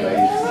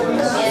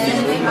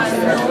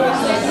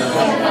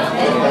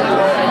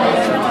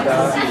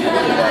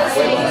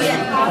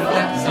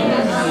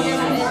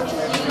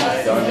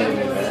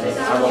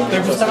 ¿Te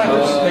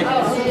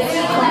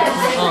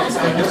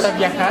gusta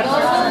viajar?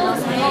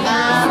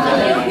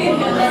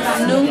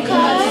 Nunca.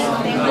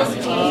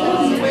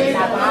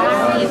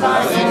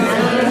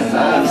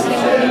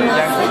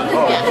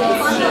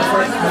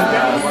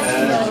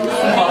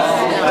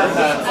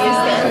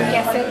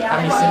 A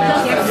mí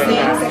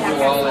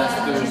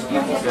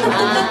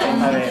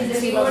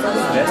sí me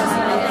gusta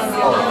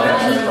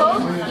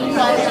viajar.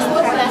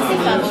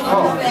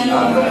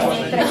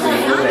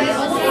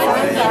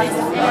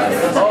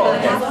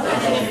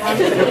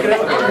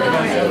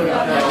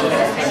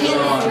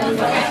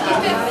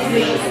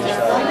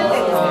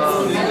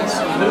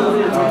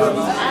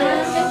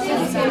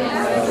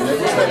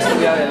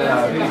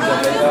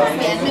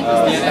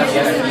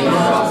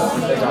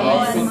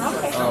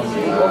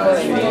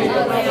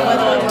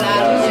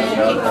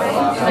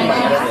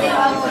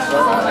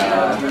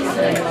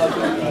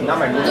 No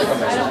me gusta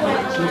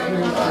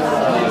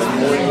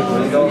muy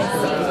ruido,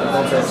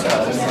 entonces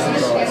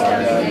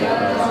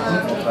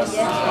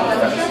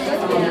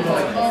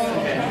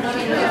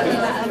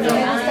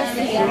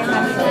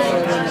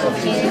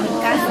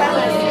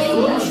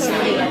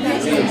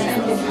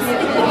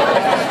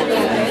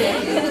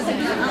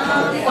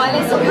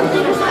 ¿Cuáles son los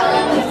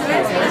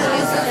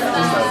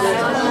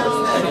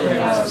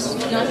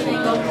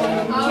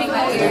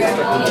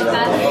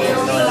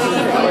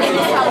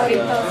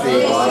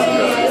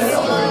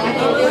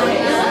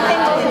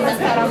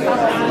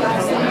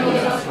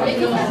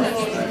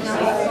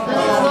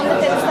 ¿dónde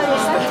te gusta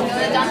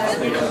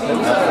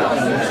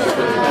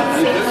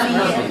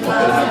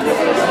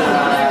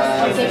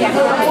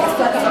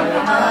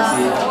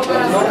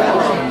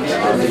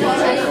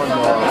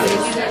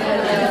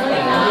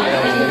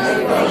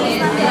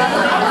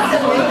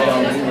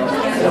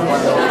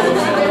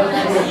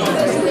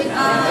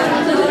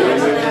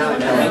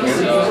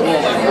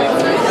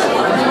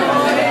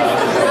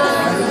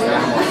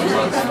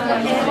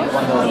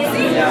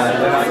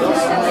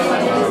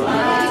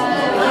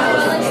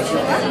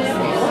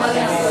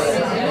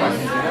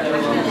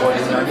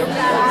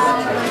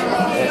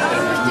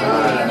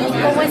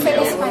 ¿Cómo es el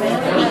español?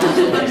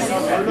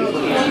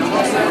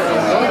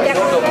 ¿Te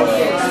acuerdas,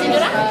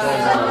 señora?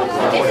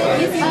 Te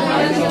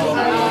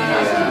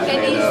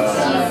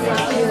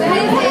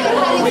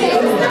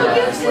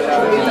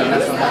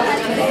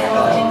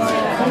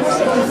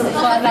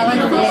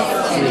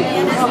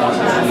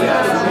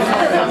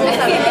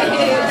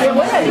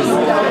voy a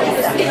visitar.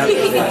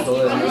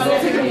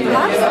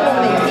 Más un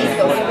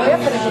momentito, le voy a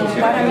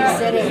preguntar a mi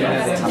cerebro.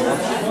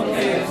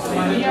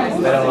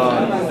 pero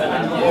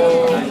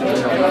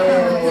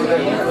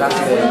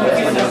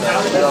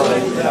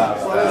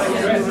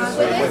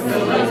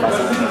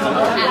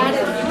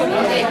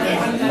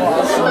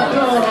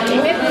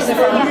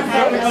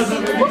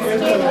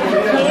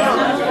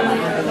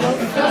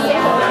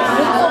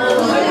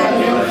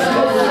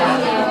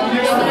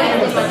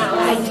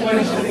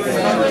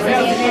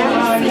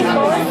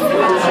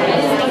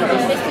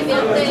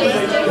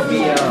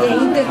de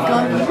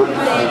intercambio.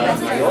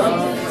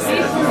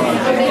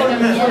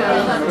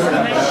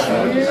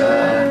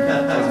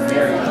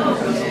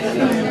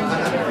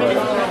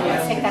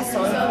 Se casó.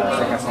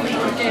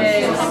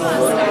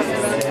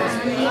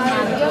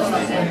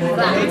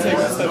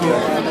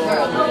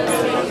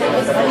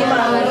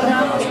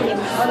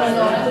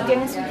 ¿Tú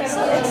tienes un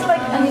perro? Es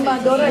like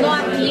animadora. No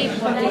aquí,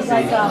 pero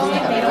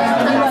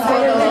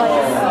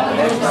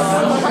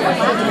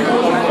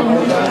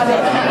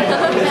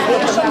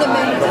son de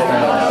México.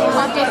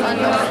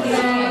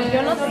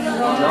 yo no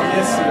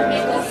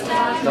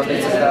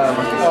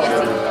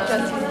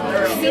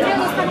sí me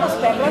gustan los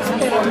perros,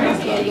 pero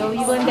porque yo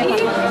vivo en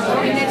departamento.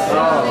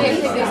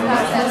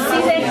 Sí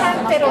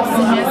dejan, pero se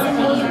me hace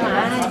muy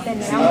mal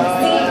tener a un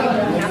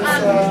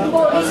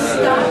perro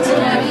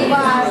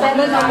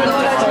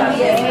animadora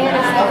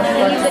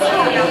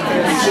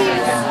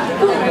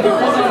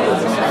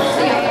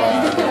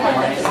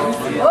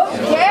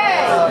Ok,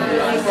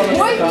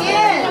 muy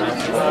bien,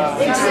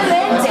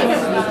 excelente,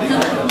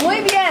 muy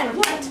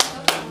bien.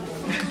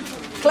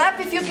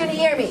 Clap if you can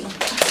hear me.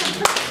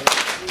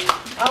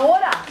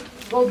 Ahora,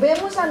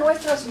 volvemos a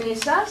nuestras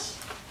mesas.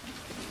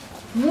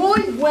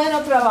 Muy buen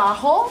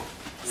trabajo.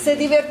 ¿Se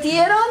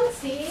divirtieron?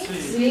 Sí.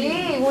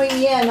 Sí, muy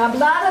bien.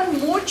 ¿Hablaron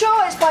mucho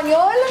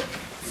español?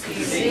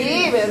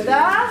 Sí,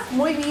 ¿verdad?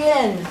 Muy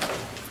bien.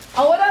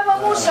 Ahora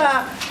vamos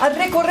a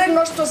recorrer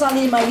nuestros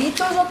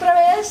animalitos otra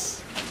vez.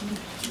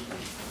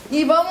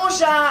 Y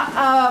vamos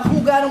a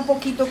jugar un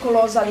poquito con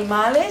los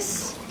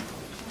animales.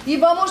 Y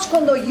vamos,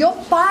 cuando yo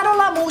paro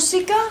la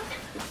música,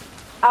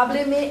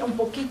 hábleme un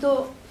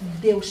poquito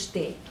de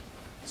usted.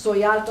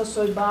 Soy alto,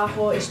 soy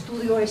bajo,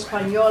 estudio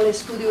español,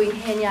 estudio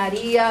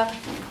ingeniería,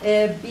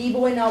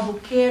 vivo en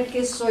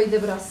Albuquerque, soy de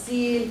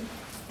Brasil,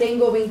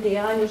 tengo 20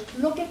 años,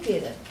 lo que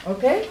quede,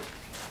 ¿ok?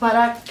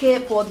 Para que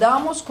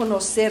podamos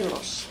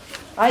conocerlos.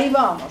 Ahí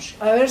vamos,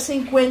 a ver si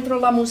encuentro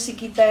la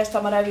musiquita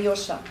esta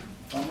maravillosa.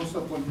 Vamos a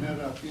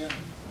poner a pie.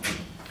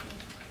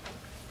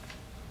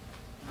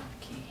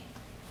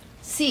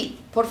 Sí,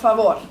 por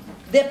favor,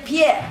 de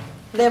pie,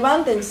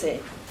 levántense.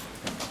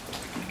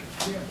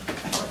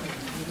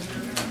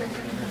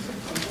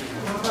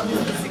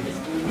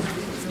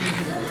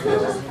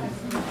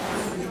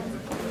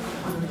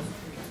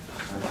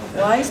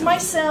 Why is my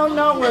sound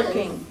not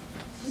working?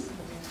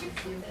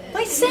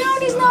 My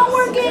sound is not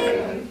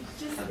working.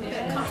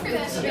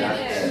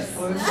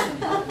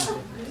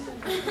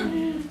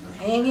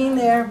 Hang in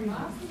there.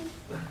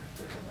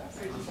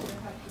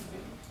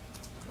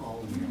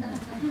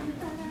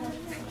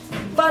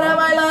 Para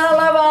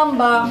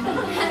bamba.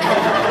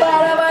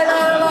 Para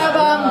bailar la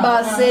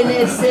bamba se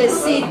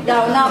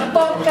necesita una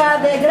poca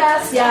de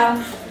gracia.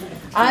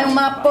 Hay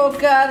una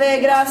poca de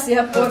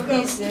gracia, por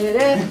ti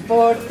seré,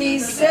 por ti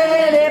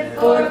seré,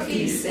 por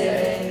ti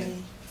seré.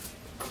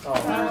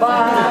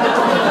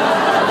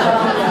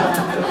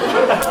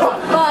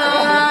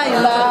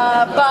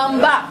 Baila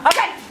bamba.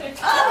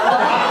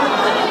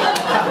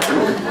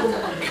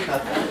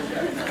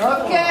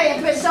 Ok,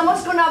 empezamos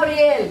con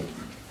Gabriel.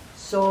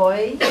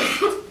 Soy.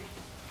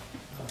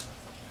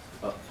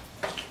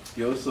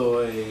 Yo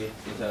soy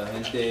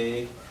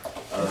inteligente,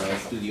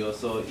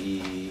 estudioso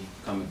y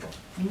cómico.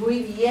 Muy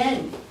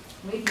bien,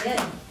 muy bien.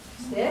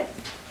 ¿Usted?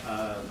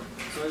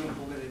 Soy un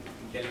poco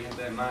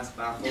inteligente, más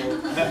bajo.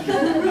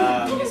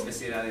 Mi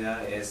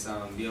especialidad es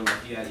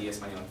biología y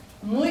español.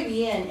 Muy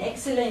bien,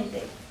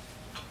 excelente.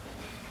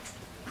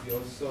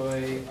 Yo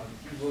soy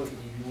activo y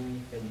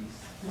muy feliz.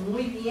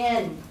 Muy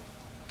bien.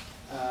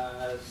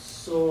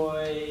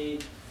 Soy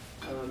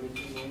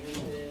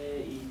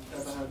inteligente y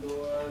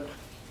trabajador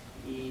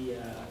y...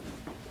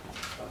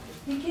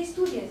 ¿Y qué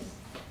estudias?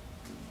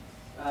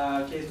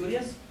 ¿Qué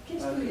estudias? ¿Qué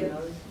estudias?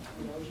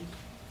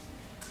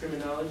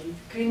 Criminology.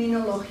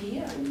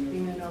 Criminología.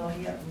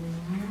 Criminología.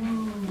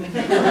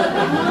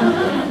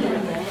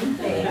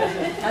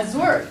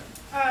 Azur.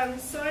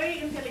 Soy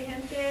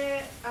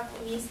inteligente,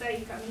 optimista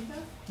y cómica.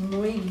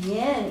 Muy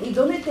bien. ¿Y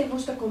dónde te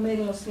gusta comer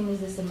en los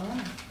fines de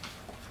semana?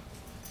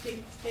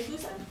 ¿Te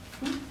gusta?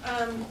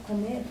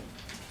 Comer.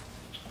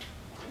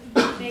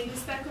 Me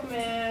gusta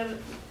comer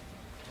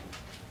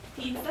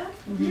pizza.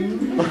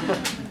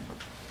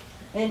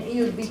 ¿Y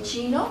el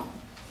vicino?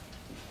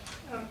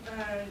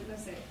 No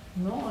sé.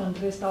 No, en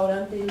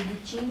restaurante del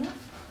vicino.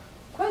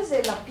 ¿Cuál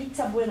es la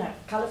pizza buena?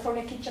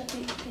 California Pizza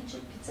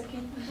Kitchen.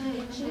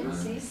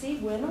 Sí, sí,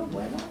 bueno.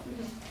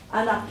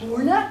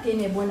 Annapurna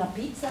tiene buena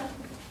pizza.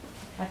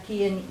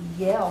 Aquí en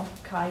Yale,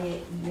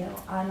 calle Yale,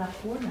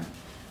 Annapurna.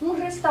 Un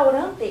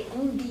restaurante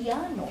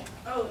indiano.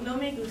 Oh, no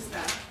me gusta.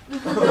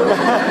 Pizza.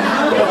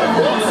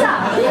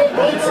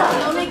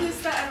 No me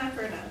gusta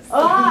Annapurnas.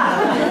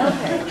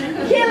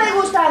 Okay. ¿Quién le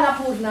gusta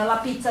Annapurna,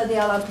 la pizza de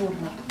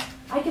Annapurna?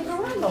 Hay que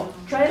probarlo.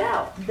 Try it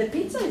out. The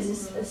pizza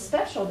is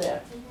special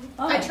there.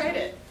 I tried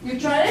it. You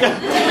tried it?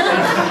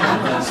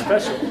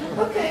 Special.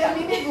 Okay, a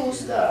mí me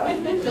gusta.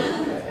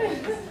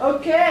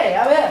 Okay,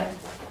 a ver.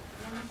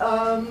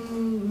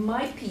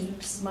 My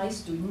peeps, my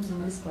students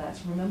in this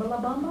class, remember La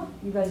Bamba?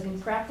 You guys been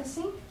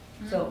practicing?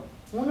 So,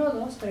 1,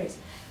 2, 3.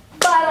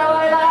 Para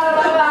bailar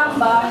la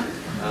bamba,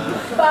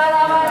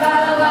 para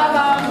bailar la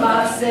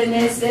bamba se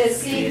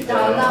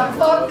necesita una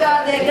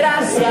poca de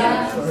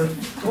gracia,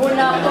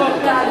 una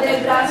poca de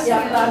gracia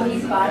para mi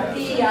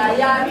partida,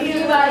 y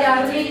arriba, y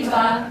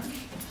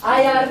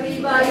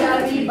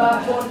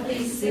arriba, por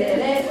ti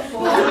seré,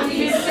 por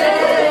ti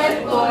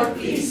seré, por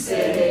ti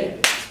seré.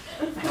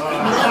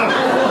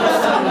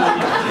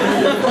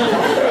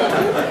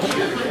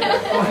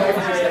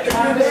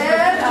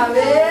 A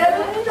ver,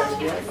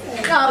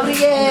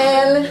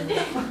 Gabriel,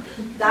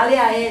 dale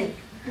a él.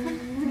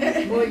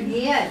 Muy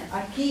bien,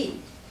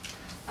 aquí.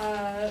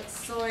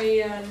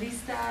 Soy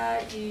lista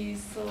y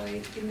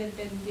soy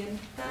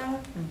independiente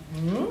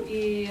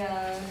y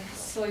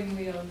soy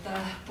muy alta,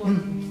 por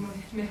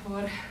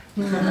mejor.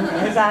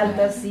 Es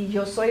alta, sí,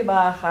 yo soy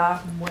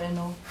baja,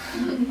 bueno,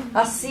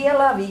 así es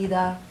la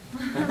vida.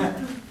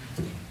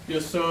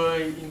 Yo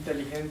soy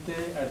inteligente,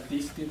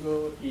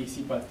 artístico y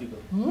simpático.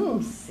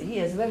 Sí,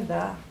 es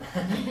verdad.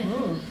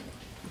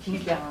 Yo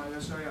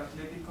soy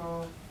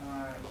atlético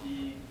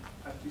y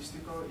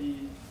artístico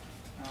y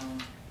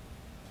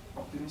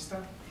optimista.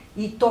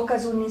 ¿Y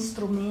tocas un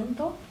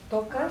instrumento?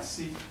 ¿Tocas?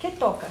 Sí. ¿Qué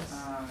tocas?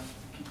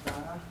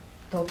 Guitarra.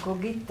 Toco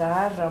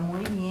guitarra,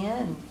 muy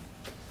bien.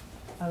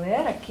 A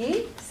ver,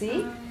 aquí,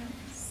 ¿sí?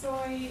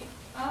 Soy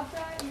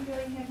alta,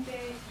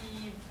 inteligente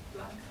y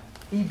blanca.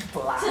 Y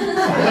blanca.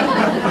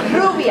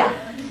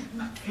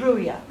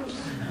 Rubia.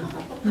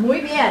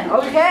 Muy bien,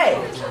 ok.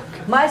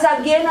 ¿Más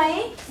alguien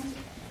ahí?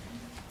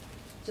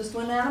 Just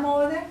one animal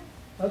over there?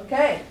 Ok.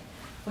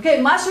 Ok,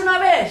 más una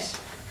vez.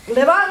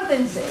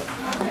 Levántense.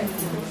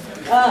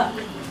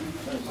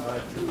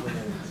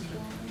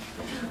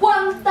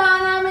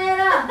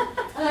 Guantanamera,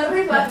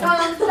 arriba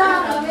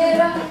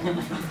Guantanamera,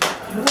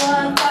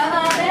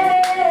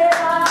 Guantanamera,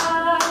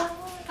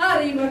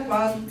 arriba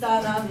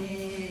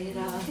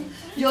Guantanamera.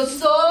 Yo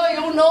soy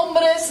un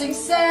hombre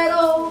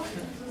sincero,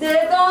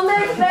 de donde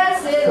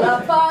crece la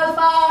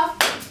palma.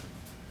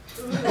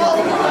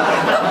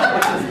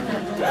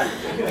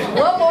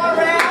 One more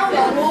round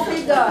and we'll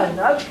be done.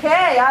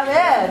 Okay, a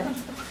ver.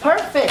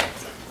 Perfect.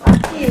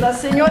 Aquí, la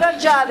señora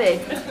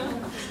Jade.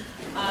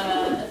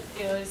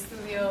 Yo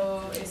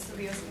estudio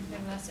estudios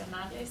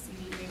internacionales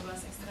y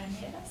lenguas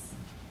extranjeras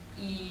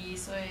y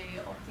soy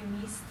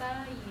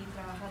optimista y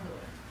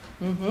trabajadora.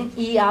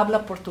 Y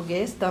habla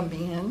portugués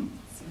también.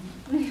 Sí.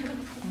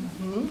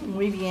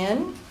 Muy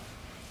bien.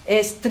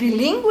 Es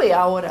trilingüe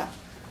ahora.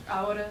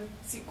 Ahora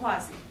sí,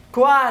 casi.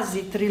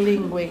 Quasi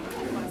trilingüe.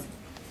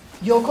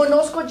 Yo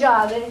conozco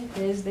Jade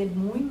desde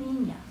muy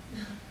niña.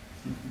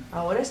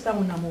 Ahora está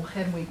una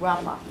mujer muy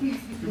guapa,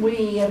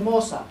 muy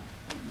hermosa.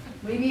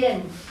 Muy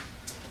bien.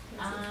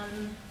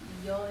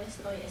 Yo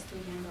estoy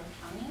estudiando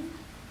accounting.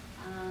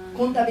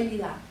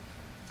 Contabilidad.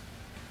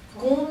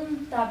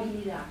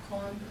 Contabilidad.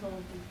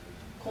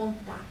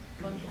 Contabilidad.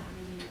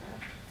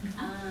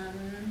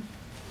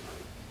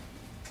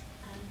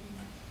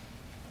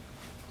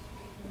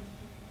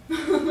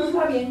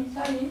 Está bien,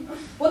 está bien.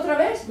 ¿Otra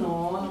vez?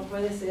 No, no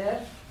puede ser.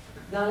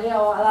 Dale a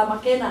la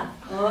máquina.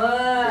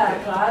 Ah,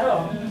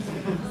 claro.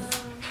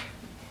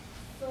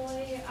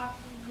 Soy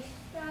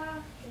optimista,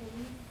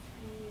 feliz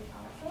y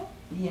alto.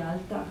 Y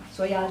alta,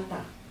 soy alta.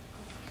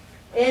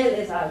 Él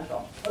es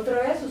alto. ¿Otra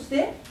vez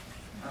usted?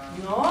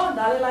 No,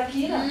 dale la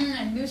quina.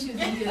 I knew she was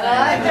going to do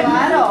Ah, that.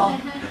 claro.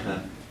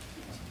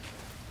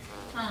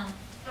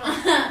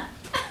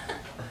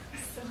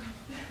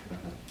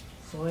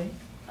 Soy.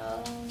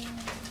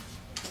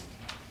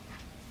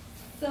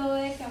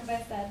 Soy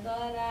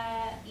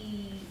conversadora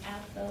y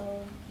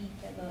alto y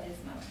pelo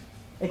es malo.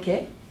 ¿El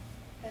qué?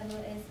 Pelo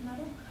es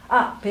malo.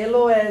 Ah,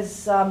 pelo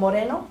es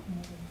moreno.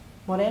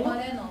 ¿Moreno?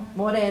 Moreno.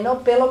 Moreno,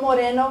 pelo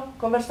moreno,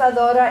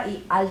 conversadora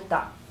y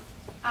alta.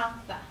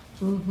 Alta.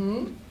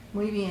 Ujú,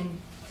 muy bien.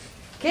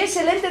 ¡Qué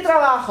excelente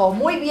trabajo!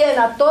 Muy bien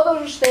a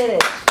todos ustedes.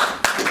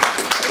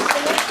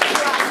 Excelente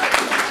trabajo.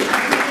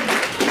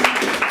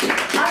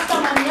 Hasta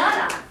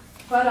mañana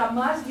para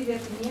más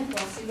divertimiento.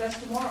 See you guys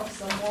tomorrow.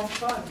 Some more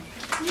fun.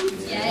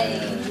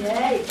 Yay.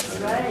 Yay.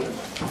 Right.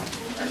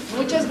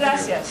 Muchas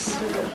gracias.